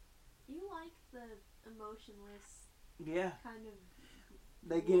cool. You like the emotionless Yeah, kind of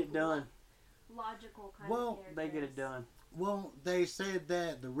they get it done. logical kind Well, of characters. They get it done. Well, they said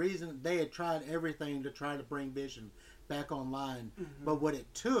that the reason they had tried everything to try to bring Vision back online, Mm-hmm. but what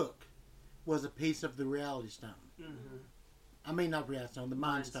it took was a piece of the Reality Stone. Mm-hmm. I mean, not Reality Stone, the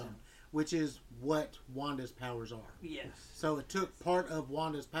Mind Stone, which is what Wanda's powers are. Yes. So it took part of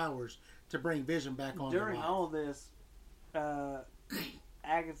Wanda's powers to bring Vision back on. During all of this,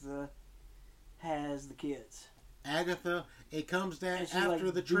 Agatha has the kids. Agatha, it comes down And she's after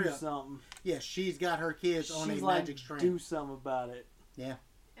like, the do trip. something. Yes, she's got her kids on a She's like, magic string. do something about it. Yeah.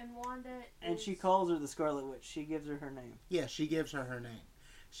 And Wanda And she calls her the Scarlet Witch. She gives her her name. Yeah, she gives her name.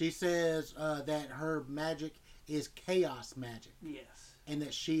 She says that her magic is chaos magic, Yes. and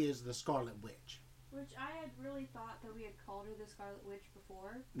that she is the Scarlet Witch. Which I had really thought that we had called her the Scarlet Witch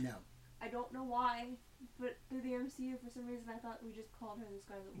before. No. I don't know why, but through the MCU, for some reason, I thought we just called her the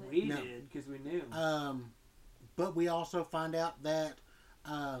Scarlet Witch. We No. did, because we knew. But we also find out that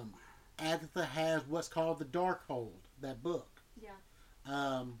Agatha has what's called the Darkhold, that book.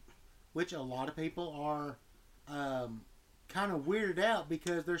 Yeah. Which a lot of people are kind of weirded out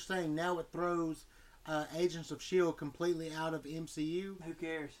because they're saying now it throws Agents of S.H.I.E.L.D. completely out of MCU. Who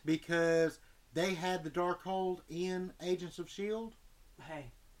cares? Because they had the Darkhold in Agents of S.H.I.E.L.D.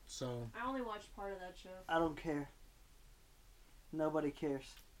 Hey, So, I only watched part of that show. I don't care. Nobody cares.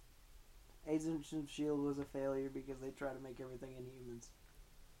 Agents of S.H.I.E.L.D. was a failure because they tried to make everything Inhumans.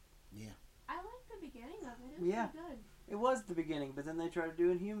 I liked the beginning of it. It was Yeah. pretty good. It was the beginning, but then they tried to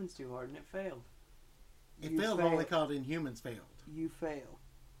do Inhumans too hard and it failed. it You failed fail. only called Inhumans failed. You fail.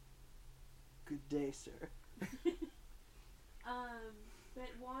 Good day, sir. But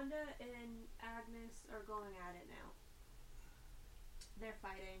Wanda and Agnes are going at it now. They're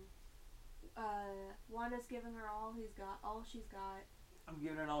fighting. Wanda's giving her all she's got. I'm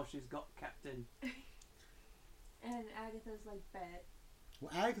giving her all she's got, Captain. And Agatha's like, bet.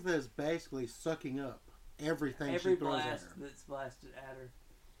 Well, Agatha is basically sucking up everything Every she throws at blast her. that's blasted at her.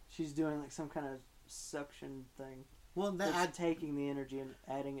 She's doing like some kind of suction thing. Well, That's taking the energy and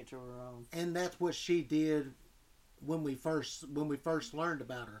adding it to her own. and that's what she did when we first learned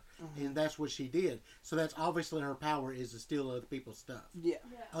about her, and that's what she did. So that's obviously her power is to steal other people's stuff, Yeah.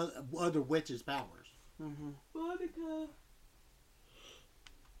 Yeah. other witches' powers. Mm-hmm. Monica.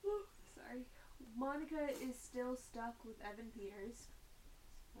 Sorry. Monica is still stuck with Evan Peters.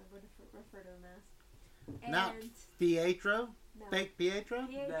 I would refer to him as. And Not Pietro, no, fake Pietro.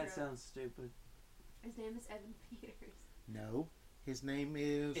 Pietro. That sounds stupid. His name is Evan Peters. No, his name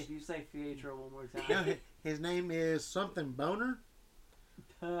is. If you say Pietro one more No, time. his name is something Boner.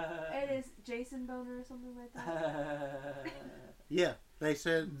 It is Jason Boner or something like that. Yeah, they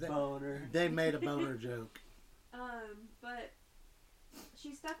said Boner. they made a Boner joke. But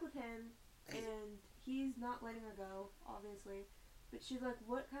she's stuck with him, and he's not letting her go, obviously. But she's like,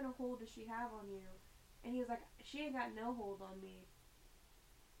 what kind of hold does she have on you? And he was like, she ain't got no hold on me,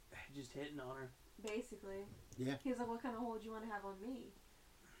 Just hitting on her. basically. Yeah. He was like, what kind of hold do you want to have on me?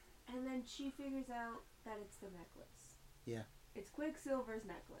 And then she figures out that it's the necklace. Yeah. It's Quicksilver's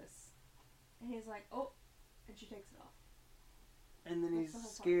necklace. And he's like, oh, and she takes it off. And then That's the he's whole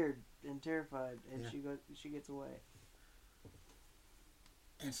point. scared and terrified, and Yeah. she gets away.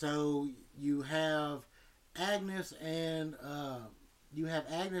 And so you have Agnes and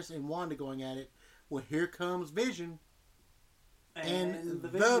Wanda going at it. Well, here comes Vision and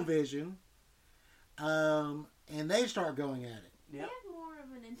the Vision, and they start going at it. They Yep. have more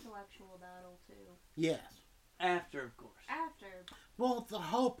of an intellectual battle too. Yes. After, of course. After, Well, the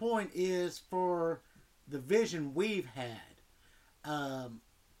whole point is for the Vision we've had,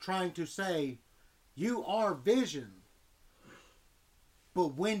 trying to say, you are Vision, but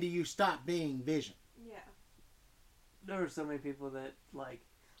when do you stop being Vision? yeah, There were so many people that, like,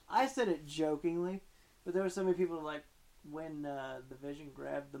 I said it jokingly, but there were so many people, like, when the Vision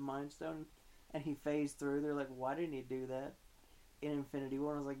grabbed the Mind Stone and he phased through, they're like, why didn't he do that in Infinity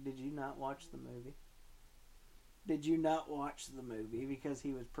War? I was like, did you not watch the movie? Did you not watch the movie? Because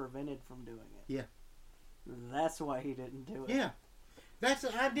he was prevented from doing it. Yeah. That's why he didn't do it. Yeah.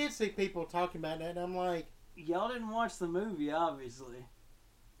 I did see people talking about that, and I'm like, Y'all didn't watch the movie, obviously.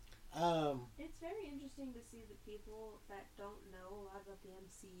 it's very interesting to see the people that don't know a lot about the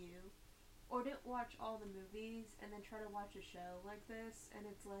MCU or didn't watch all the movies and then try to watch a show like this, and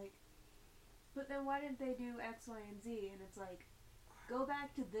it's like, but then why didn't they do X, Y, and Z? And it's like, go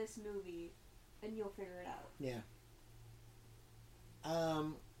back to this movie and you'll figure it out. yeah.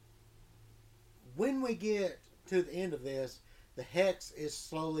 When we get to the end of this, the Hex is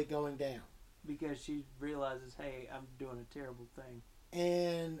slowly going down. Because she realizes, hey, I'm doing a terrible thing.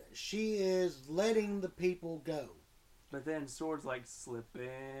 And she is letting the people go. But then Sword's like, slip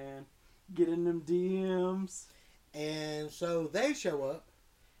in, get in them DMs. And so they show up,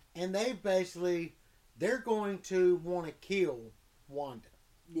 and they're going to want to kill Wanda.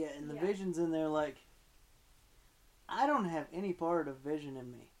 Yeah, and the Yeah. Vision's in there like, I don't have any part of Vision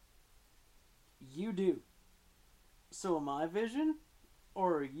in me. You do. So am I Vision?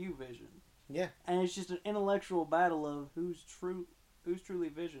 Or are you Vision? Yeah. And it's just an intellectual battle of who's truly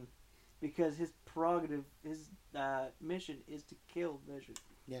Vision. Because his prerogative, his mission is to kill Vision.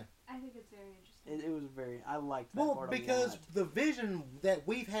 I think it's very interesting. It was I liked that Well, part because a lot. the Vision that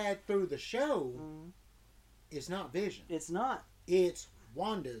we've had through the show Mhm. is not Vision. It's not. It's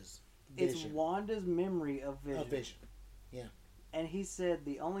Wanda's It's vision. Wanda's memory of Vision. Of Vision. Yeah. And he said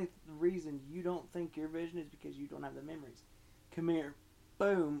the only reason you don't think you're Vision is because you don't have the memories. Come here.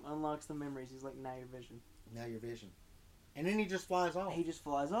 Boom. Unlocks the memories. He's like, now you're Vision. Now you're Vision. And then he just flies off. He just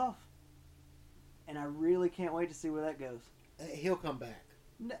flies off. And I really can't wait to see where that goes. He'll come back.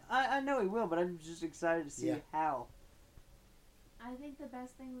 I know he will, but I'm just excited to see Yeah. how. I think the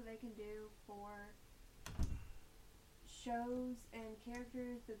best thing that they can do for shows and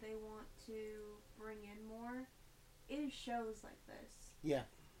characters that they want to bring in more is shows like this. Yeah.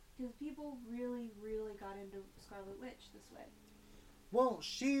 Because people really, really got into Scarlet Witch this way. Well,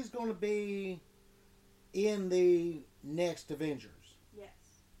 she's going to be in the next Avengers. Yes.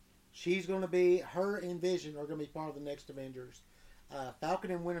 She's going to be, her and Vision are going to be part of the next Avengers.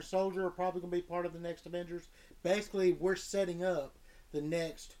 Falcon and Winter Soldier are probably going to be part of the next Avengers. Basically, we're setting up the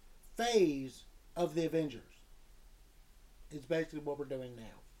next phase of the Avengers. It's basically what we're doing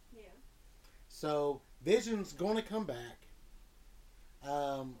now. Yeah. So, Vision's going to come back.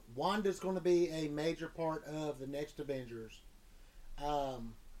 Wanda's going to be a major part of the next Avengers.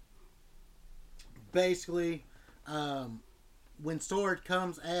 Basically, when Sword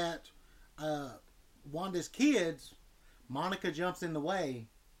comes at Wanda's kids, Monica jumps in the way,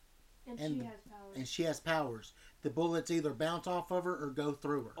 And And- she has powers. and she has powers. The bullets either bounce off of her or go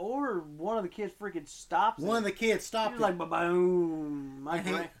through her. Or one of the kids freaking stops One of it. the kids stopped He's it, like, boom.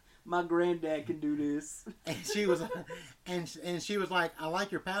 And My granddad can do this. and she was, and she was like, "I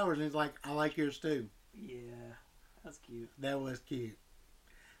like your powers," and he's like, "I like yours too." Yeah. That's cute. That was cute.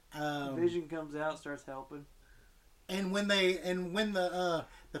 Vision comes out, starts helping. And when the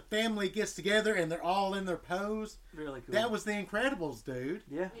family gets together and they're all in their pose, Really cool. that was the Incredibles, dude.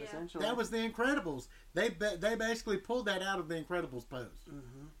 Yeah, Yeah. essentially. That was the Incredibles. They basically pulled that out of the Incredibles pose.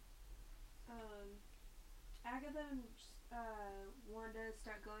 Mm-hmm. Agatha and Wanda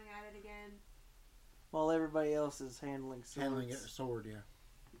start going at it again. While everybody else is handling swords. Handling a sword, yeah.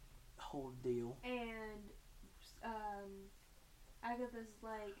 Whole deal. And Agatha's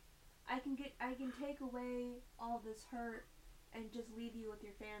like, I can take away all this hurt and just leave you with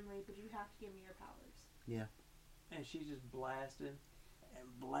your family, but you have to give me your powers. And she's just blasting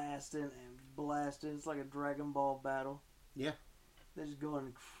and blasting and blasting. It's like a Dragon Ball battle. Yeah. They're just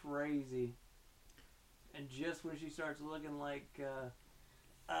going crazy. And just when she starts looking like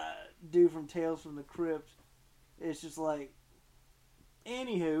dude from Tales from the Crypt, it's just like,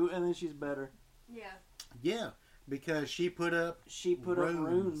 anywho, and then she's better. Yeah. Yeah, because she put up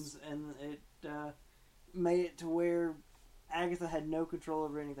runes, and it made it to where Agatha had no control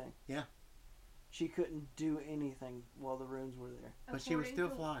over anything. Yeah. She couldn't do anything while the runes were there. But she was still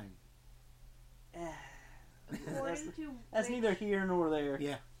flying. That's neither here nor there.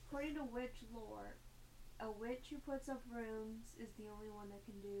 Yeah. According to witch lore, a witch who puts up runes is the only one that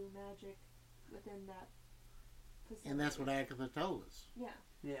can do magic within that facility. And that's what Agatha told us. Yeah.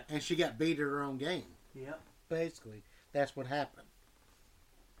 Yeah. And she got beat at her own game. Yep. Basically, that's what happened.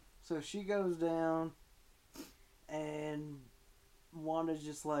 So she goes down, and Wanda's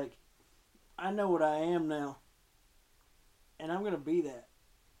just like, I know what I am now, and I'm going to be that.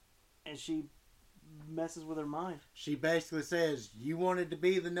 And she messes with her mind. She basically says, you wanted to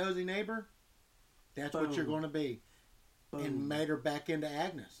be the nosy neighbor? That's what you're going to be. Boom. And made her back into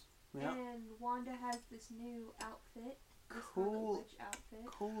Agnes. Yep. And Wanda has this new outfit. Cool. Witch outfit.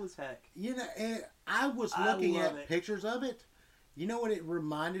 Cool as heck. You know, and I was looking at pictures of it. You know what it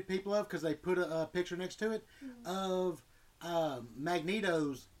reminded people of? Because they put a picture next to it of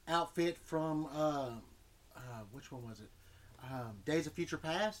Magneto's outfit from, which one was it? Days of Future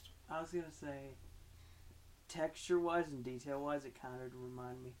Past? I was going to say, texture-wise and detail-wise, it kind of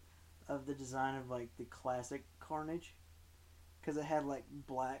reminded me of the design of, like, the classic Carnage. Because it had, like,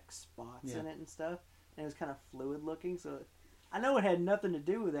 black spots in it and stuff. And it was kind of fluid-looking, so... I know it had nothing to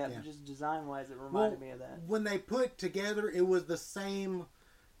do with that, but just design-wise, it reminded me of that. When they put together, it was the same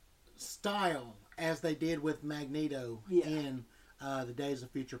style as they did with Magneto in the Days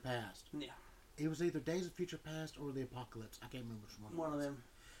of Future Past. Yeah. It was either Days of Future Past or the Apocalypse. I can't remember which one. One of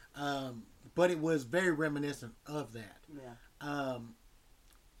them. But it was very reminiscent of that. Yeah.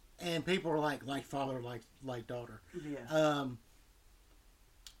 And people were like father, like daughter. Yeah.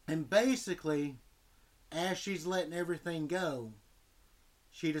 And basically, as she's letting everything go,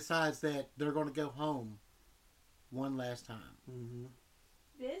 she decides that they're going to go home one last time. Mm-hmm.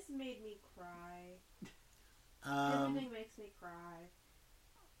 This made me cry. Everything makes me cry.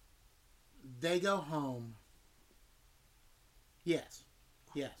 They go home. Yes.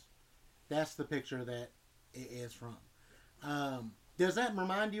 That's the picture that it is from. Does that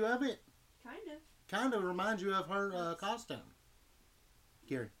remind you of it? Kind of reminds you of her costume.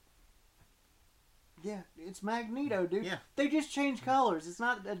 Gary. Yeah, it's Magneto, dude. Yeah. They just changed colors. It's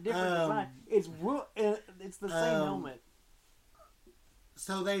not a different design. It's the same helmet.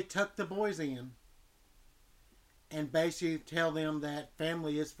 So they tuck the boys in and basically tell them that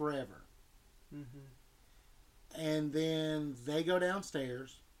family is forever. Mm-hmm. And then they go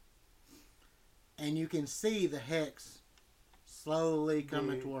downstairs and you can see the Hex slowly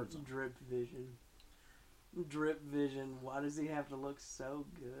coming towards them. Drip vision. Why does he have to look so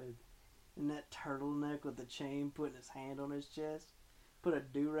good? And that turtleneck with the chain, putting his hand on his chest. Put a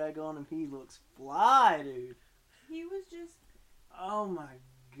do-rag on him. He looks fly, dude. He was just... Oh my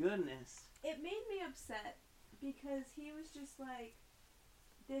goodness. It made me upset because he was just like,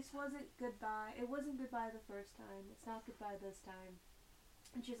 this wasn't goodbye. It wasn't goodbye the first time. It's not goodbye this time.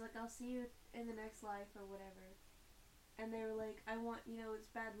 And she's like, I'll see you in the next life or whatever. And they were like, I want, it's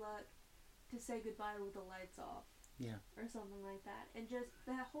bad luck to say goodbye with the lights off. Yeah. Or something like that. And just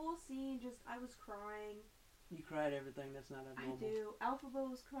that whole scene, I was crying. You cried everything. That's not abnormal. I do. Alphaba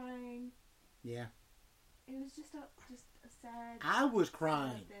was crying. Yeah. It was just a sad. I was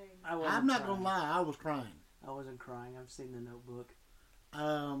crying. Thing. I'm not gonna lie. I was crying. I wasn't crying. I've seen The Notebook.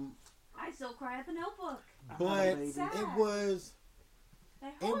 I still cry at The Notebook. But it was.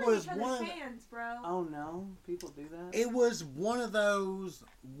 It was one. Fans, bro. Oh no, people do that. It was one of those.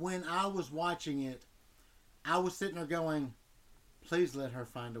 When I was watching it, I was sitting there going, "Please let her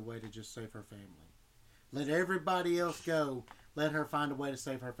find a way to just save her family. Let everybody else go. Let her find a way to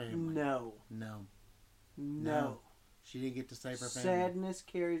save her family." No. She didn't get to save her family. Sadness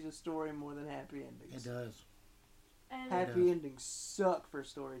carries a story more than happy endings. It does. And happy endings suck for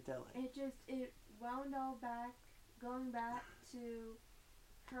storytelling. It wound all back, going back to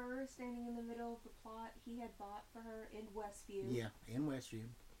her standing in the middle of the plot he had bought for her in Westview. Yeah, in Westview.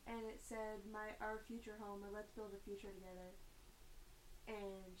 And it said, our future home, or let's build a future together.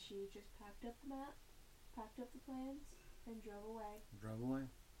 And she just packed up the map, packed up the plans, and drove away.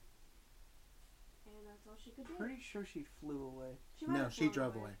 And that's all she could do. Pretty sure she flew away. She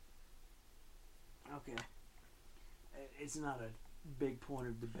drove away. Okay. It's not a big point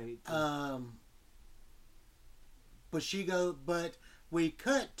of debate. But we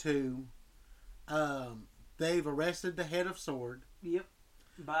cut to, they've arrested the head of S.W.O.R.D. Yep.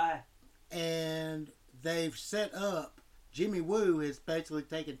 Bye. And they've set up, Jimmy Woo has basically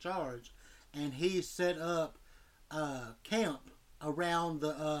taken charge, and he's set up camp around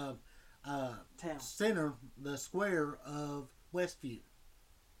the Town. center, the square of Westview.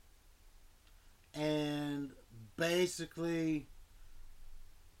 And basically,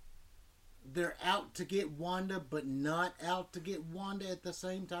 they're out to get Wanda, but not out to get Wanda at the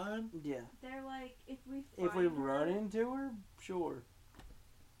same time. Yeah. They're like, if we run into her, sure.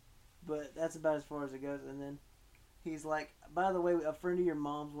 But that's about as far as it goes. And then he's like, by the way, a friend of your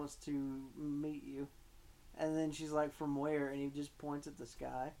mom's wants to meet you. And then she's like, from where? And he just points at the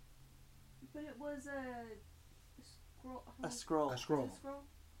sky. But it was a scroll. A scroll. A scroll. A scroll?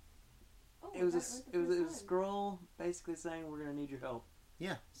 Oh, It was right it was the a first time. scroll basically saying we're gonna need your help.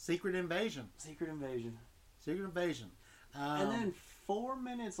 Yeah, Secret Invasion. Secret invasion. Secret Invasion. And then 4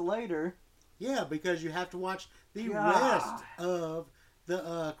 minutes later, yeah, because you have to watch the God. rest of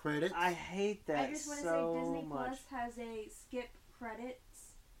the credits. I hate that I just want to so say Disney much. Plus has a skip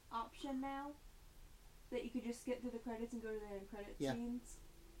credits option now. That you could just skip through the credits and go to the end credit Yeah. scenes.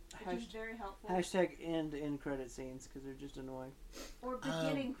 Which is very helpful. Hashtag end credit scenes because they're just annoying. Or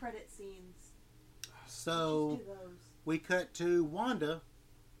beginning credit scenes. So Just do those. we cut to Wanda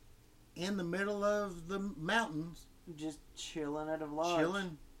in the middle of the mountains, Just chilling at a lodge.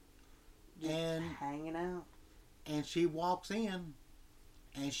 chilling, Just and hanging out. and she walks in,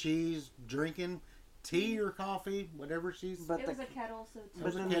 and she's drinking tea or coffee, whatever she's. But It the was a kettle, so It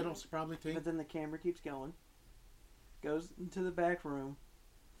was a then- kettle, so probably tea. But then the camera keeps going. Goes into the back room.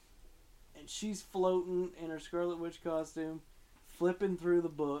 And she's floating in her Scarlet Witch costume, flipping through the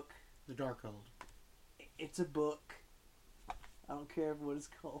book. The Darkhold. It's a book. I don't care what it's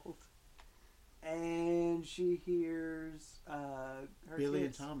called. And she hears her Billy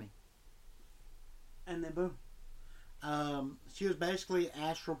kids. and Tommy. And then boom. She was basically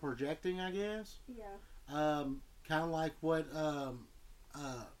astral projecting, I guess. yeah. Kind of like what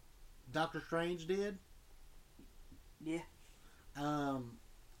Doctor Strange did. Yeah.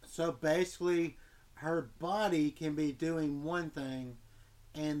 So basically, her body can be doing one thing,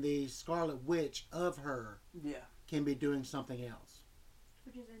 and the Scarlet Witch of her Yeah. can be doing something else.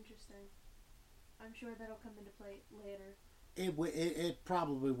 Which is interesting. I'm sure that'll come into play later. It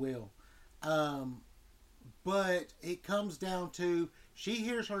probably will. But it comes down to she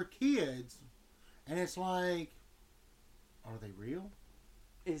hears her kids, and it's like, are they real?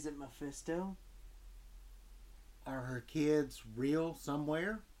 Is it Mephisto? Are her kids real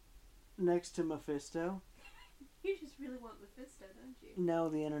somewhere? Next to Mephisto? You just really want Mephisto, don't you? No,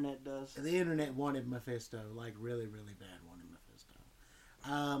 the internet does. The internet wanted Mephisto, like really, really bad wanted Mephisto.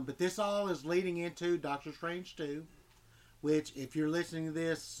 But this all is leading into Doctor Strange 2, which, if you're listening to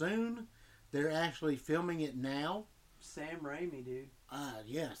this soon, they're actually filming it now. Sam Raimi, dude.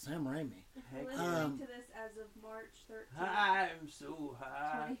 Yeah, Sam Raimi. If Heck you're yeah. listening to this as of March 13th, I'm so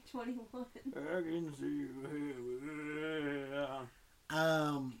high. 2021. I can see you.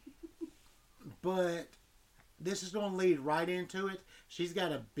 But this is going to lead right into it. She's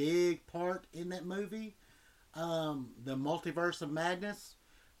got a big part in that movie. The Multiverse of Madness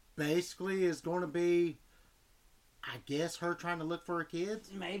basically is going to be, I guess, her trying to look for her kids.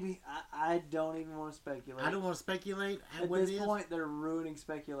 Maybe. I don't even want to speculate. I don't want to speculate At what it this is. point, they're ruining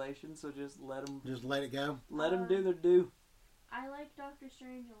speculation, so just let them Just let it go. do their due. I like Doctor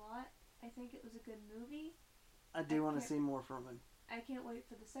Strange a lot. I think it was a good movie. I do want to Okay. see more from him. I can't wait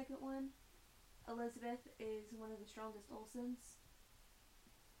for the second one. Elizabeth is one of the strongest Olsens.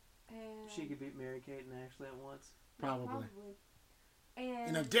 And She could beat Mary Kate and Ashley at once. Probably. And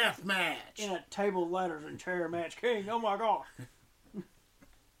In a death match. In a table, ladders, and chair match king. Oh my gosh.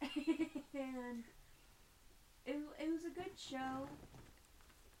 and it was a good show.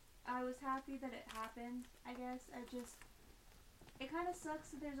 I was happy that it happened, I guess. It kind of sucks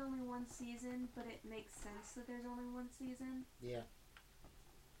that there's only one season, but it makes sense that there's only one season. Yeah.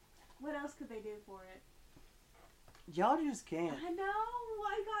 What else could they do for it? Y'all just can't. I know!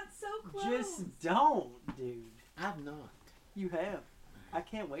 I got so close! Just don't, dude. I'm not. You have. I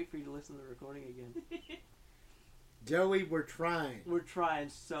can't wait for you to listen to the recording again. Joey, we're trying. We're trying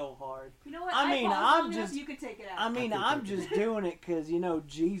so hard. You know what? I mean, paused I'm long enough, just- you could take it out. I mean, think I'm they just do. doing it because,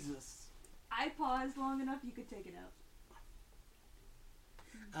 Jesus. I paused long enough, you could take it out.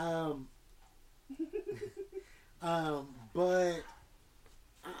 But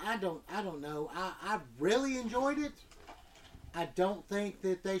I don't know. I really enjoyed it. I don't think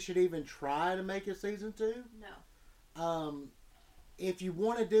that they should even try to make a season 2. No. If you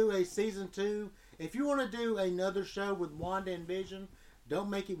want to do a season 2, if you want to do another show with Wanda and Vision, don't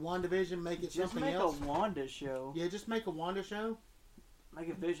make it WandaVision, make it Just something make else. a Wanda show. Yeah, just make a Wanda show. Make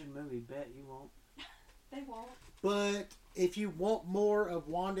a Vision movie. Bet you won't. They won't. But if you want more of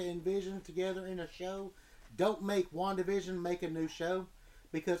Wanda and Vision together in a show, don't make WandaVision make a new show.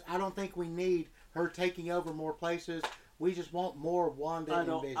 because I don't think we need her taking over more places. We just want more Wanda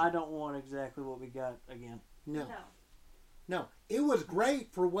and Vision. I don't want exactly what we got again. No. It was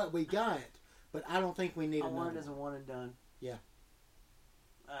great for what we got, but I don't think we need I another want it as a one. one and done. Yeah.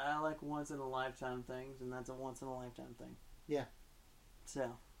 I like once in a lifetime things, and that's a once in a lifetime thing. Yeah.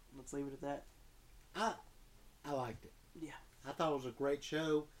 So let's leave it at that. I liked it. Yeah. I thought it was a great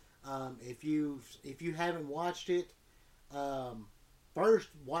show. If you haven't watched it, first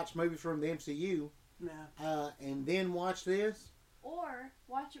watch movies from the MCU, and then watch this. Or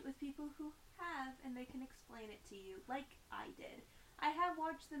watch it with people who have, and they can explain it to you, like I did. I have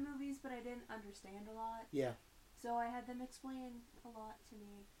watched the movies, but I didn't understand a lot. Yeah. So I had them explain a lot to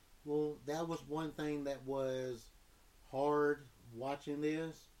me. Well, that was one thing that was hard watching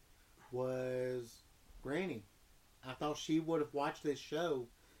this, was Granny. I thought she would have watched this show,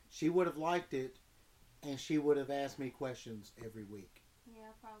 she would have liked it, and she would have asked me questions every week. Yeah,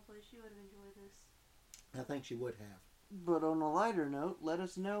 probably. She would have enjoyed this. I think she would have. But on a lighter note, let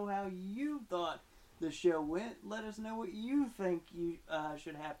us know how you thought the show went. Let us know what you think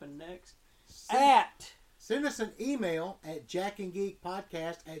should happen next. Send us an email at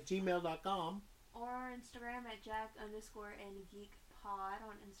jackandgeekpodcast@gmail.com. Or our Instagram at jack_and_geek_pod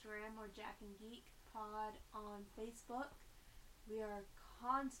on Instagram, or Jack and Geek Pod on Facebook. We are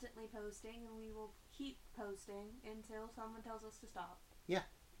constantly posting, and we will keep posting until someone tells us to stop. Yeah.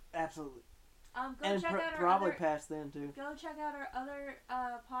 Absolutely. Check out our probably other, past then too. Go check out our other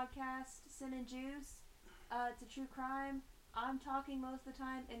podcast, Sin and Juice. It's a true crime. I'm talking most of the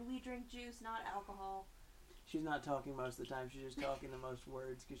time, and we drink juice, not alcohol. She's not talking most of the time. She's just talking the most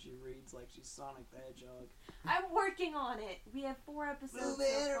words because she reads like she's Sonic the Hedgehog. I'm working on it. We have 4 episodes Moving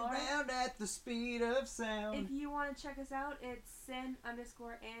so far. around at the speed of sound. If you want to check us out, it's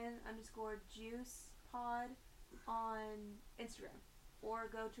sin_and_juice pod on Instagram. Or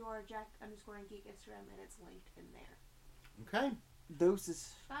go to our Jack_and_geek Instagram, and it's linked in there. Okay.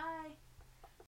 Doses. Bye.